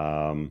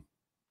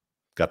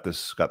 got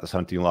this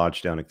hunting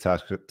lodge down in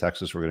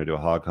Texas. We're going to do a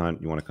hog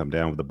hunt. You want to come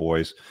down with the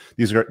boys?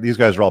 These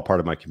guys are all part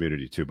of my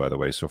community too, by the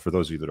way. So for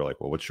those of you that are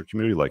like, well, what's your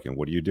community like and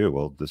what do you do?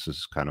 Well, this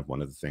is kind of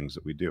one of the things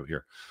that we do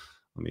here.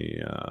 Let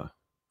me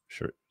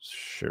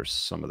share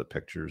some of the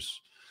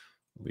pictures.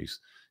 At least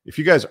if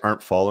you guys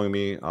aren't following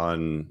me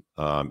on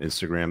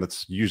Instagram,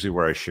 that's usually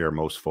where I share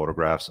most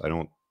photographs. I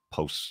don't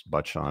post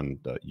much on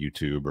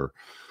YouTube or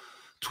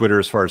Twitter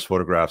as far as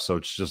photographs. So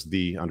it's just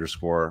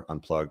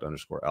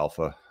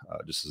 _unplugged_alpha,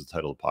 just as the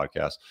title of the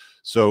podcast.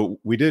 So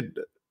we did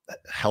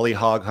heli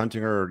hog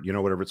hunting, or,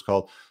 whatever it's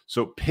called.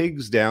 So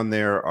pigs down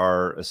there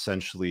are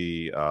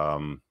essentially,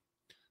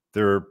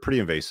 they're pretty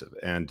invasive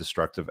and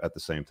destructive at the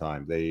same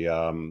time. They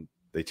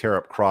tear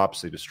up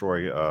crops. They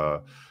destroy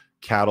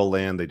cattle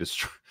land. They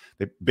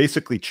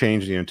basically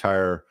change the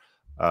entire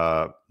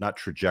not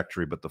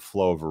trajectory, but the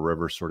flow of a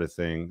river sort of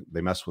thing.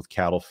 They mess with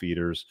cattle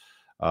feeders.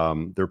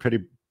 They're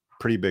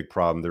pretty big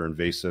problem. They're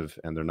invasive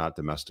and they're not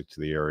domestic to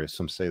the area.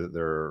 Some say that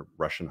they're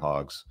Russian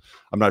hogs.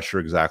 I'm not sure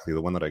exactly.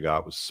 The one that I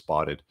got was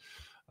spotted.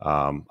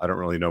 I don't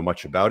really know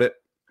much about it,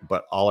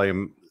 but all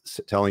I'm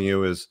telling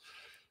you is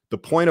the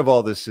point of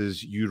all this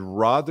is you'd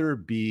rather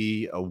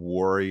be a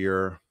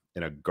warrior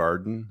in a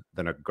garden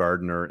than a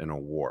gardener in a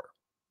war.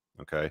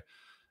 Okay.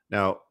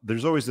 Now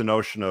there's always the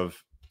notion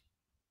of,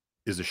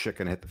 is the shit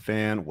going to hit the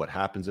fan? What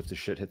happens if the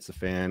shit hits the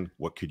fan?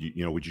 What could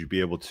you, would you be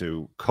able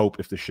to cope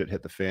if the shit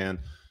hit the fan,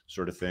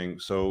 sort of thing?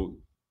 So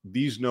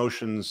these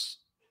notions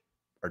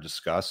are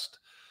discussed.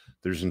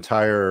 There's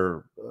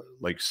entire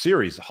like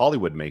series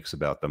Hollywood makes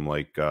about them,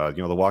 like The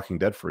Walking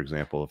Dead, for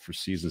example, for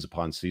seasons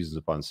upon seasons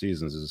upon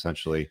seasons, is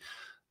essentially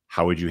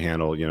how would you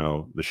handle,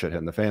 the shit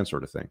hitting the fan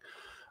sort of thing.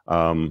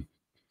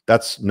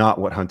 That's not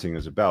what hunting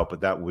is about,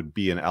 but that would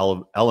be an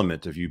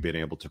element of you being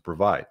able to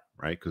provide,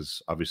 right?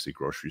 Because obviously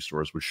grocery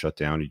stores would shut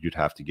down and you'd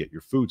have to get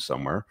your food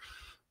somewhere.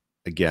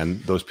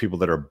 Again, those people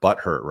that are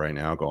butthurt right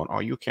now going, oh,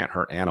 you can't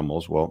hurt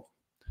animals. Well,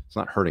 it's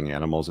not hurting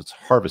animals, it's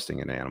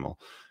harvesting an animal.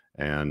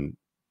 And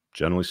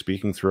generally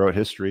speaking, throughout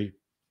history,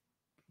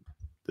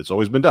 it's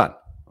always been done.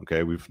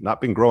 Okay. We've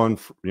not been growing,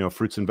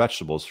 fruits and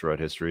vegetables throughout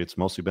history. It's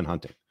mostly been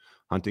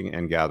hunting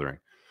and gathering.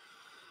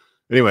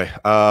 Anyway,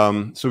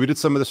 so we did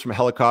some of this from a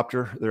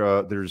helicopter.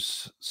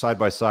 There's side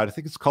by side. I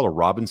think it's called a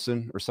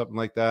Robinson or something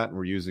like that. And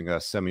we're using a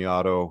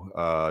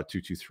semi-auto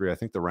 223. I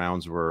think the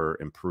rounds were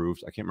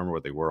improved. I can't remember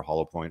what they were,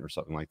 hollow point or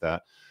something like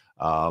that.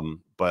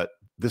 But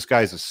this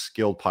guy's a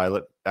skilled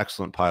pilot,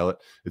 excellent pilot.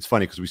 It's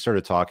funny because we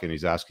started talking.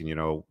 He's asking,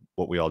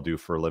 what we all do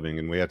for a living,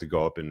 and we had to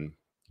go up in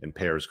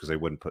pairs because they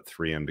wouldn't put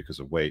 3 in because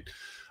of weight.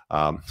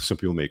 Some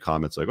people made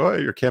comments like, oh,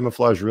 your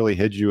camouflage really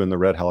hid you in the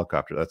red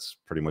helicopter. That's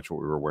pretty much what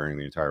we were wearing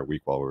the entire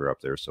week while we were up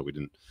there. So we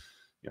didn't,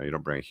 you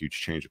don't bring a huge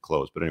change of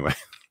clothes. But anyway,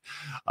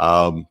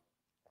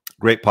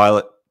 great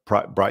pilot,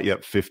 brought you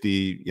up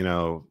 50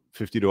 to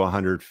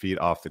 100 feet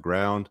off the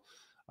ground.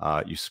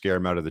 You scare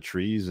them out of the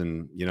trees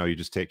and, you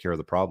just take care of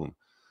the problem.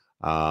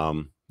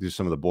 These are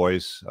some of the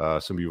boys.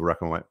 Some of you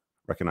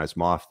recognize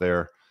Moth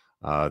there.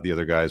 The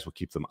other guys, will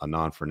keep them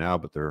anon for now,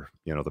 but they're,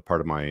 they're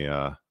part of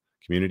my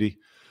community.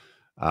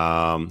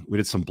 We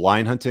did some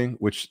blind hunting,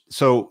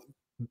 so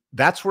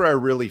that's where I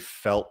really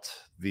felt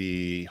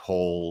the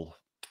whole,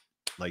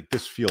 like,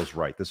 this feels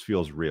right. This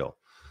feels real.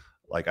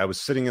 Like I was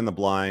sitting in the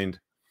blind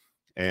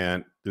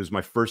and it was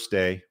my first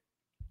day.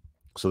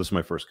 So this is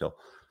my first kill.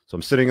 So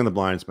I'm sitting in the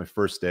blind. It's my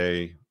first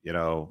day,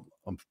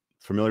 I'm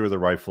familiar with the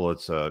rifle.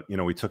 It's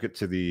we took it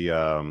to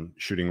the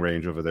shooting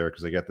range over there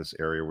because they got this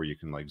area where you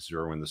can like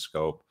zero in the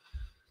scope.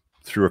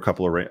 Threw a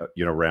couple of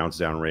rounds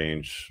down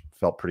range.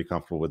 Felt pretty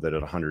comfortable with it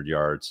at 100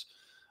 yards.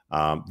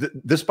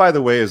 This, by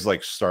the way, is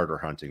like starter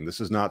hunting. This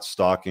is not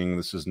stalking.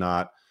 This is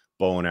not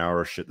bow and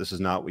arrow shit. This is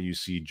not what you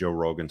see Joe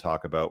Rogan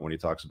talk about when he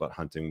talks about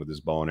hunting with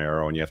his bow and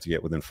arrow, and you have to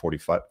get within 40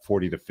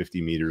 to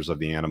 50 meters of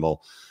the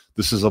animal.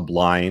 This is a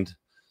blind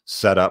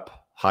set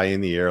up high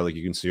in the air, like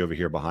you can see over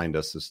here behind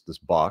us, this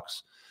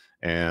box.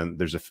 And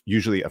there's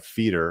usually a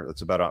feeder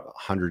that's about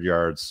 100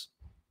 yards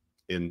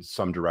in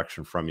some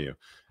direction from you.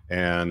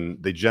 And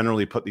they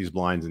generally put these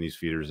blinds in these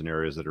feeders in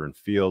areas that are in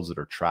fields that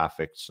are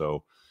trafficked.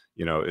 So,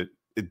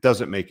 it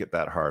doesn't make it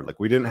that hard. Like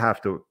we didn't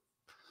have to,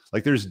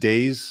 like there's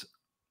days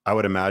I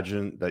would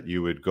imagine that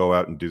you would go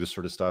out and do this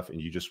sort of stuff and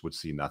you just would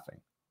see nothing.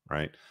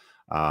 Right.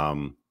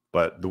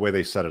 But the way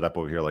they set it up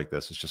over here like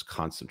this, it's just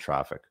constant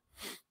traffic.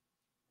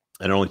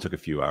 And it only took a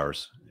few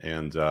hours.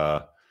 And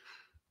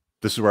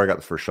this is where I got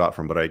the first shot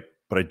from. But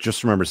I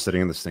just remember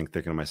sitting in this thing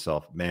thinking to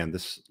myself, man,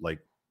 this, like,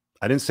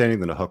 I didn't say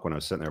anything to Hook when I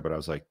was sitting there, but I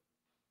was like,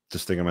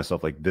 just thinking to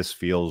myself, like, this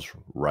feels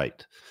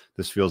right.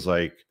 This feels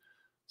like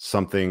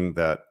something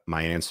that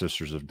my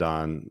ancestors have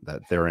done,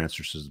 that their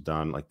ancestors have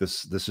done. Like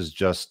this is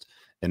just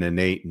an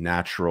innate,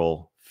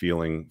 natural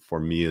feeling for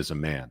me as a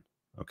man.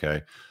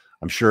 Okay.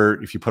 I'm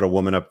sure if you put a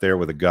woman up there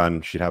with a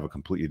gun, she'd have a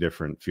completely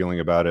different feeling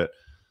about it.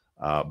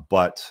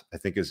 But I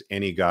think as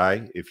any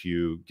guy, if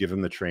you give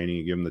him the training,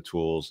 you give him the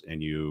tools,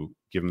 and you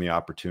give him the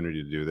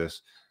opportunity to do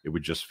this, it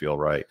would just feel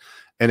right.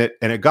 And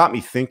it got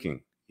me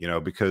thinking,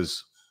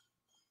 because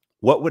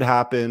what would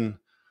happen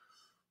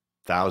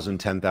 1,000,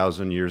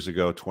 10,000 years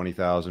ago,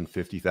 20,000,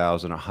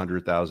 50,000,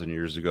 100,000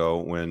 years ago,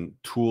 when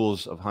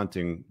tools of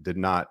hunting did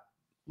not,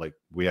 like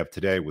we have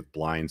today with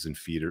blinds and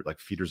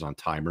feeders on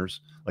timers.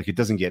 Like it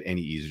doesn't get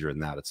any easier than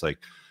that. It's like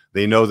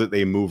they know that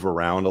they move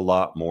around a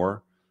lot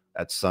more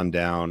at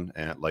sundown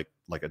and like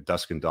at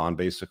dusk and dawn,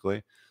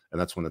 basically. And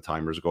that's when the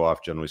timers go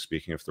off, generally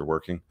speaking, if they're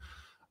working.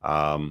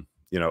 A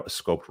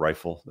scoped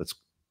rifle that's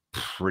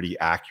pretty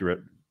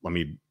accurate. I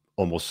mean,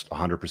 almost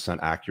 100%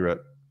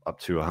 accurate up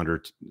to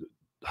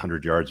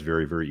 100 yards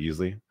very, very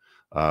easily.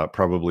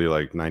 Probably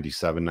like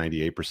 97,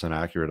 98%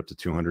 accurate up to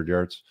 200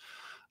 yards.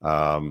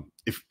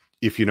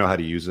 If you know how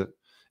to use it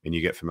and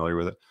you get familiar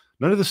with it.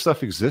 None of this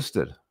stuff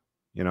existed,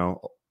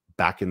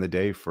 back in the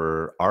day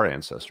for our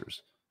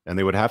ancestors. And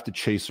they would have to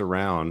chase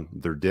around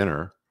their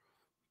dinner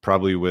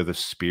probably with a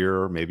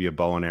spear, maybe a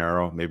bow and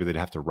arrow. Maybe they'd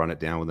have to run it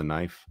down with a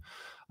knife.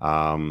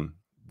 The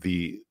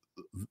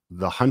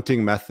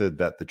hunting method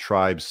that the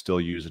tribes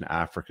still use in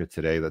Africa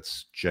today,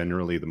 that's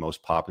generally the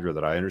most popular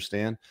that I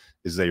understand,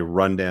 is they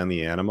run down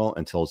the animal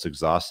until it's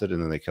exhausted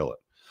and then they kill it.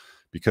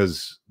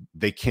 Because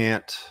they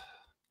can't,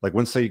 like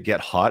once they get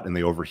hot and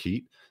they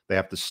overheat, they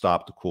have to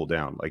stop to cool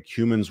down. Like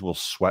humans will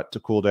sweat to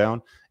cool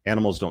down.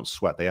 Animals don't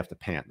sweat. They have to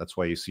pant. That's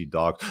why you see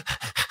dogs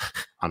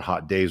on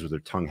hot days with their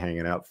tongue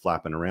hanging out,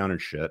 flapping around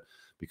and shit,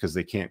 because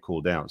they can't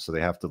cool down. So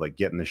they have to like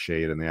get in the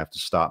shade and they have to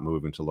stop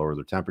moving to lower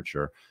their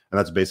temperature. And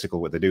that's basically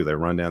what they do. They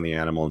run down the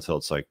animal until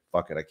it's like,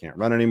 fuck it, I can't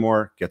run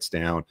anymore, gets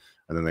down,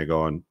 and then they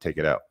go and take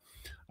it out.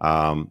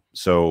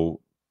 So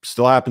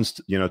still happens,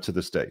 to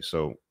this day.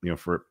 So,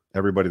 for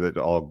everybody that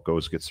all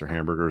goes, gets their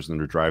hamburgers and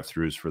their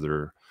drive-thrus for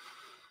their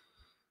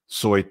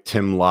soy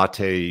Tim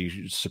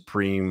Latte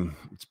Supreme.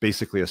 It's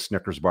basically a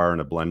Snickers bar in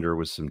a blender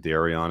with some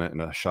dairy on it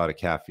and a shot of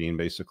caffeine,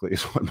 basically,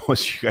 is what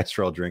most of you guys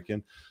are all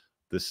drinking.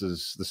 This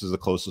is the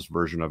closest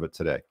version of it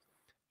today.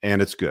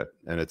 And it's good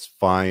and it's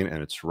fine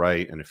and it's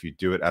right. And if you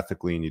do it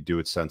ethically and you do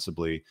it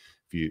sensibly,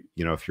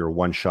 if you're a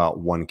one shot,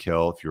 one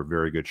kill, if you're a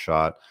very good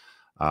shot,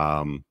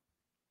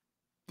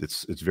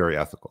 it's very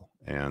ethical.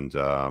 And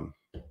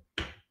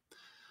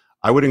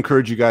I would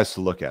encourage you guys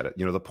to look at it.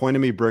 The point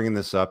of me bringing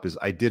this up is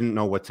I didn't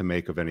know what to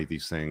make of any of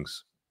these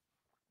things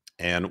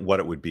and what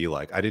it would be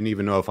like. I didn't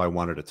even know if I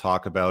wanted to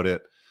talk about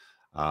it.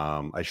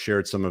 I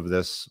shared some of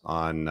this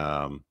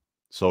on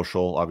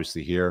social,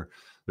 obviously here.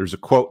 There's a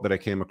quote that I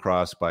came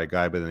across by a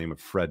guy by the name of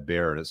Fred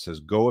Bear, and it says,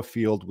 "Go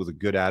afield with a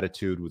good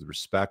attitude, with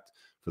respect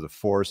for the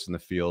forests and the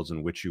fields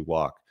in which you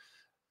walk.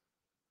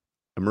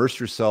 Immerse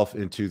yourself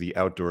into the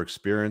outdoor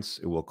experience.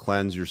 It will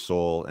cleanse your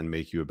soul and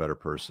make you a better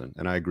person."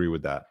 And I agree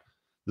with that.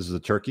 This is a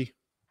turkey,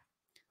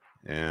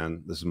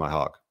 and this is my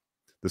hog.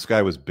 This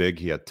guy was big.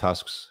 He had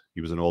tusks.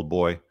 He was an old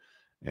boy,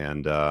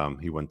 and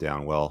he went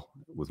down well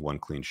with one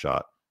clean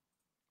shot.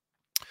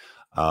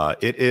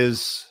 It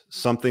is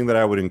something that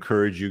I would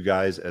encourage you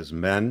guys as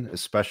men,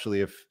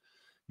 especially if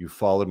you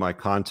followed my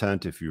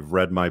content, if you've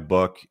read my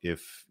book,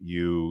 if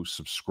you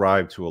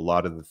subscribe to a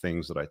lot of the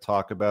things that I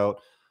talk about.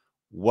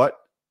 What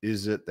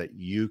is it that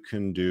you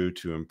can do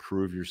to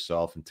improve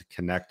yourself and to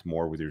connect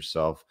more with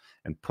yourself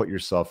and put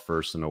yourself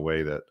first in a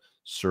way that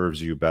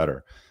serves you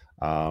better?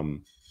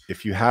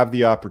 If you have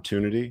the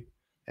opportunity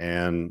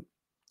and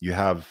you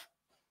have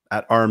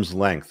at arm's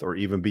length or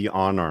even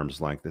beyond arm's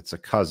length, it's a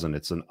cousin,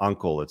 it's an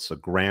uncle, it's a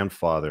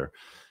grandfather,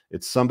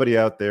 it's somebody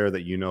out there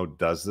that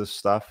does this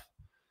stuff,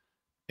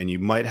 and you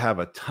might have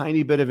a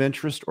tiny bit of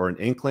interest or an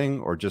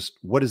inkling or just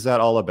what is that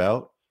all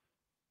about,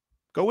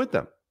 go with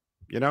them.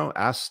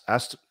 Ask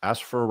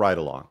for a ride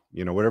along,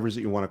 whatever it is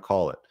that you want to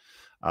call it.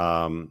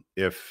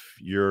 If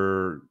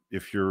you're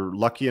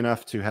lucky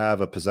enough to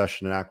have a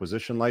possession and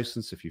acquisition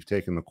license, if you've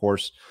taken the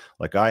course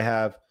like I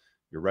have,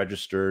 you're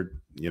registered,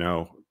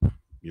 you're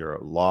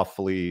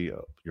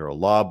a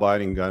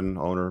law-abiding gun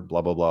owner,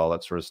 blah, blah, blah, all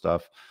that sort of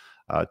stuff.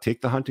 Take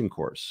the hunting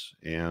course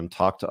and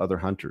talk to other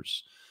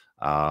hunters.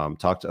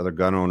 Talk to other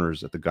gun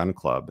owners at the gun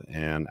club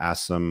and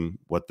ask them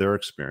what their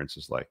experience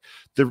is like.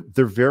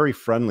 They're very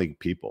friendly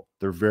people.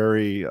 They're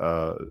very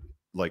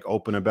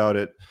open about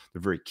it.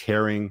 They're very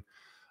caring.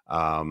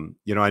 I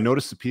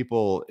noticed the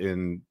people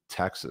in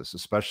Texas,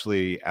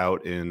 especially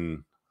out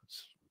in,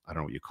 I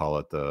don't know what you call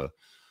it, the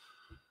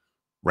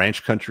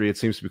ranch country. It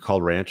seems to be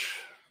called ranch,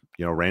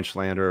 ranch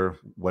land or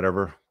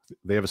whatever.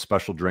 They have a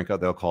special drink out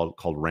there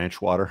called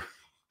ranch water.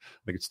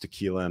 I think it's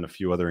tequila and a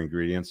few other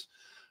ingredients.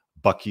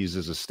 Buc-ee's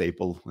is a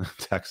staple in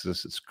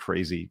Texas. It's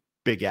crazy.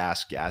 Big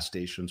ass gas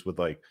stations with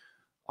like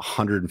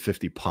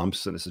 150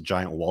 pumps, and it's a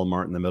giant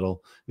Walmart in the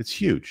middle. It's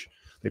huge.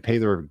 They pay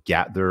they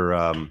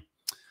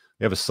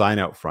have a sign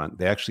out front.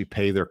 They actually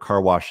pay their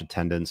car wash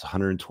attendants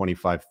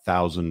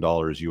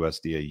 $125,000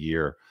 USD a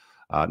year.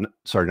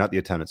 Sorry, not the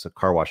attendants, a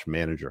car wash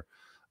manager,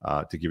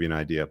 to give you an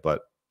idea.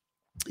 But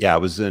yeah, I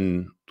was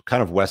in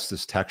kind of West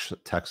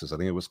Texas. I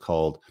think it was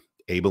called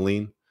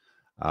Abilene.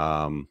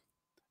 And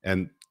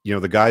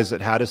the guys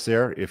that had us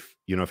there, if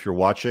you're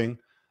watching,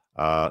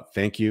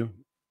 thank you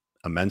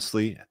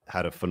immensely.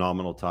 Had a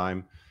phenomenal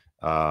time.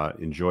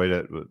 Enjoyed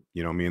it.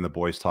 Me and the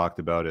boys talked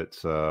about it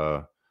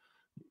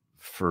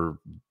for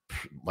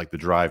like the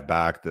drive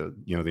back, the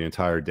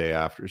entire day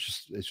after.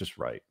 It's just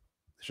right.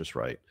 It's just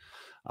right.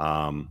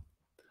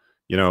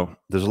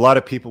 There's a lot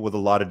of people with a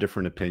lot of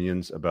different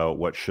opinions about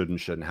what should and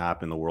shouldn't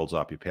happen. The world's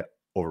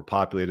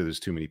overpopulated. There's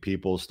too many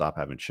people. Stop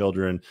having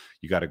children.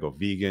 You got to go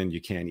vegan.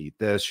 You can't eat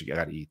this. You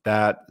got to eat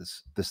that.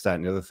 This, that,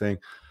 and the other thing.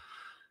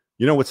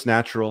 What's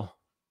natural?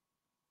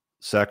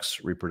 Sex,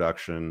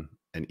 reproduction,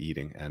 and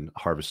eating, and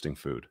harvesting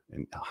food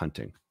and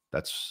hunting.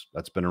 That's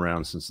been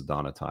around since the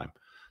dawn of time.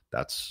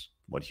 That's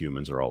what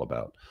humans are all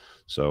about.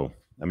 So,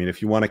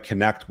 if you want to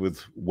connect with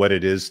what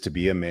it is to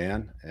be a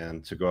man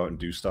and to go out and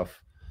do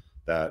stuff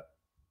that,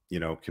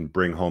 can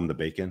bring home the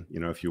bacon,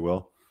 if you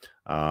will.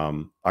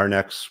 Our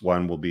next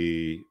one will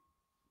be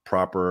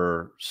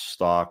proper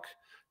stock,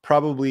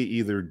 probably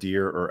either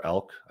deer or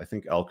elk. I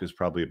think elk is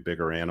probably a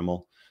bigger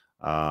animal.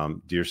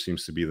 Deer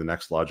seems to be the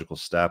next logical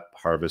step.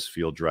 Harvest,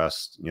 field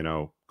dressed, you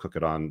know, cook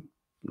it on,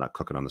 not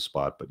cook it on the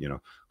spot, but, you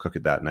know, cook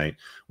it that night.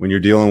 When you're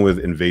dealing with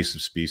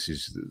invasive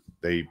species,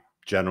 they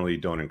generally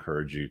don't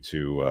encourage you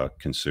to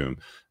consume.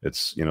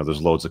 It's, you know,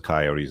 there's loads of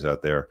coyotes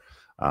out there.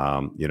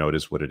 You know, it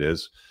is what it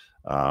is.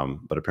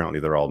 But apparently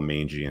they're all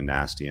mangy and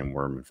nasty and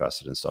worm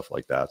infested and stuff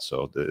like that.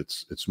 So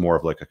it's more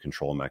of like a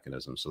control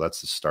mechanism. So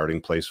that's the starting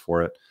place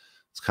for it.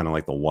 It's kind of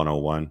like the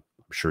 101. I'm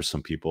sure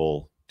some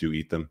people do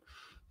eat them,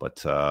 but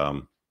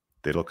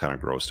they look kind of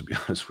gross, to be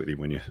honest with you,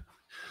 when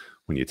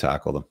you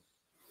tackle them.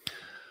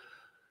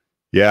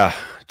 Yeah,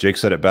 Jake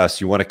said it best.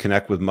 You want to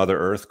connect with Mother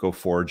Earth, go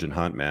forage and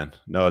hunt, man.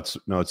 No,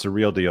 it's a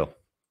real deal.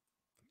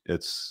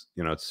 It's,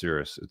 you know, it's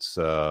serious. It's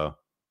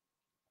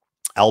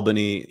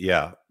Albany,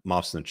 yeah,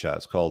 Moff's in the chat.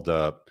 It's called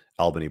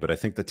Albany, but I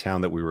think the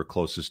town that we were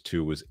closest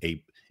to was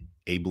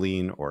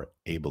Abilene or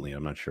Abilene.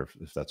 I'm not sure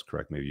if that's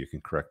correct. Maybe you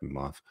can correct me,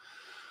 Moff.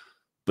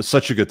 But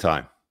such a good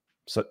time.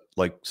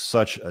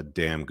 Such a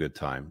damn good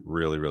time.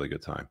 Really, really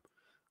good time.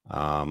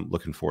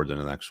 Looking forward to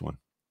the next one.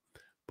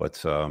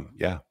 But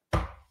yeah,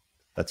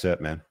 that's it,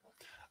 man.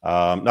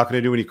 Not going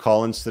to do any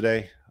call-ins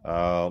today.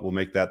 We'll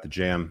make that the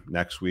jam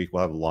next week.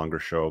 We'll have a longer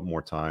show,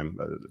 more time,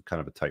 kind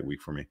of a tight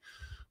week for me.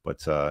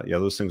 But yeah,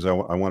 those things I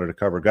wanted to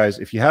cover. Guys,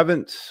 if you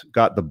haven't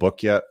got the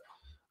book yet,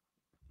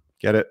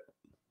 get it.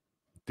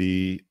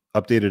 The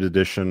updated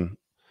edition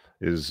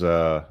is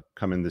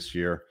coming this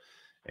year.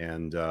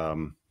 And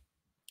the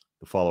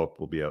follow-up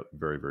will be out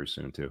very, very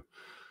soon too.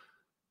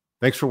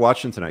 Thanks for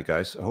watching tonight,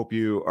 guys. I hope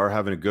you are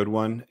having a good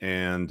one.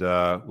 And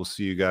we'll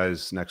see you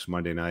guys next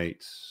Monday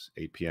night,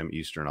 8 p.m.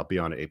 Eastern. I'll be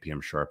on at 8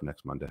 p.m. sharp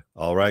next Monday.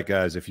 All right,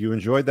 guys. If you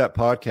enjoyed that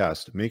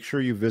podcast, make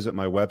sure you visit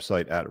my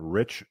website at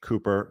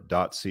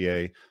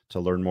richcooper.ca to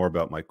learn more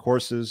about my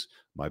courses,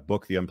 my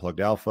book, The Unplugged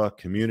Alpha,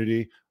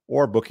 community,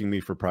 or booking me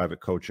for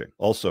private coaching.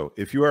 Also,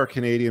 if you are a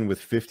Canadian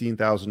with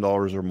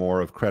 $15,000 or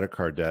more of credit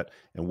card debt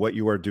and what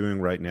you are doing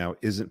right now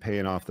isn't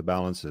paying off the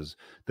balances,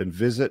 then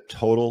visit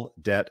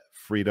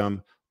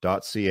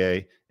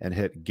totaldebtfreedom.ca and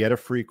hit get a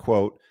free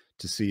quote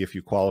to see if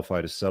you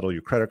qualify to settle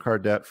your credit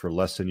card debt for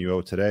less than you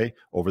owe today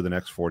over the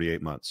next 48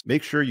 months.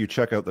 Make sure you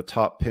check out the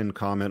top pinned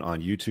comment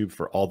on YouTube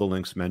for all the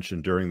links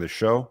mentioned during the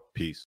show.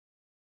 Peace.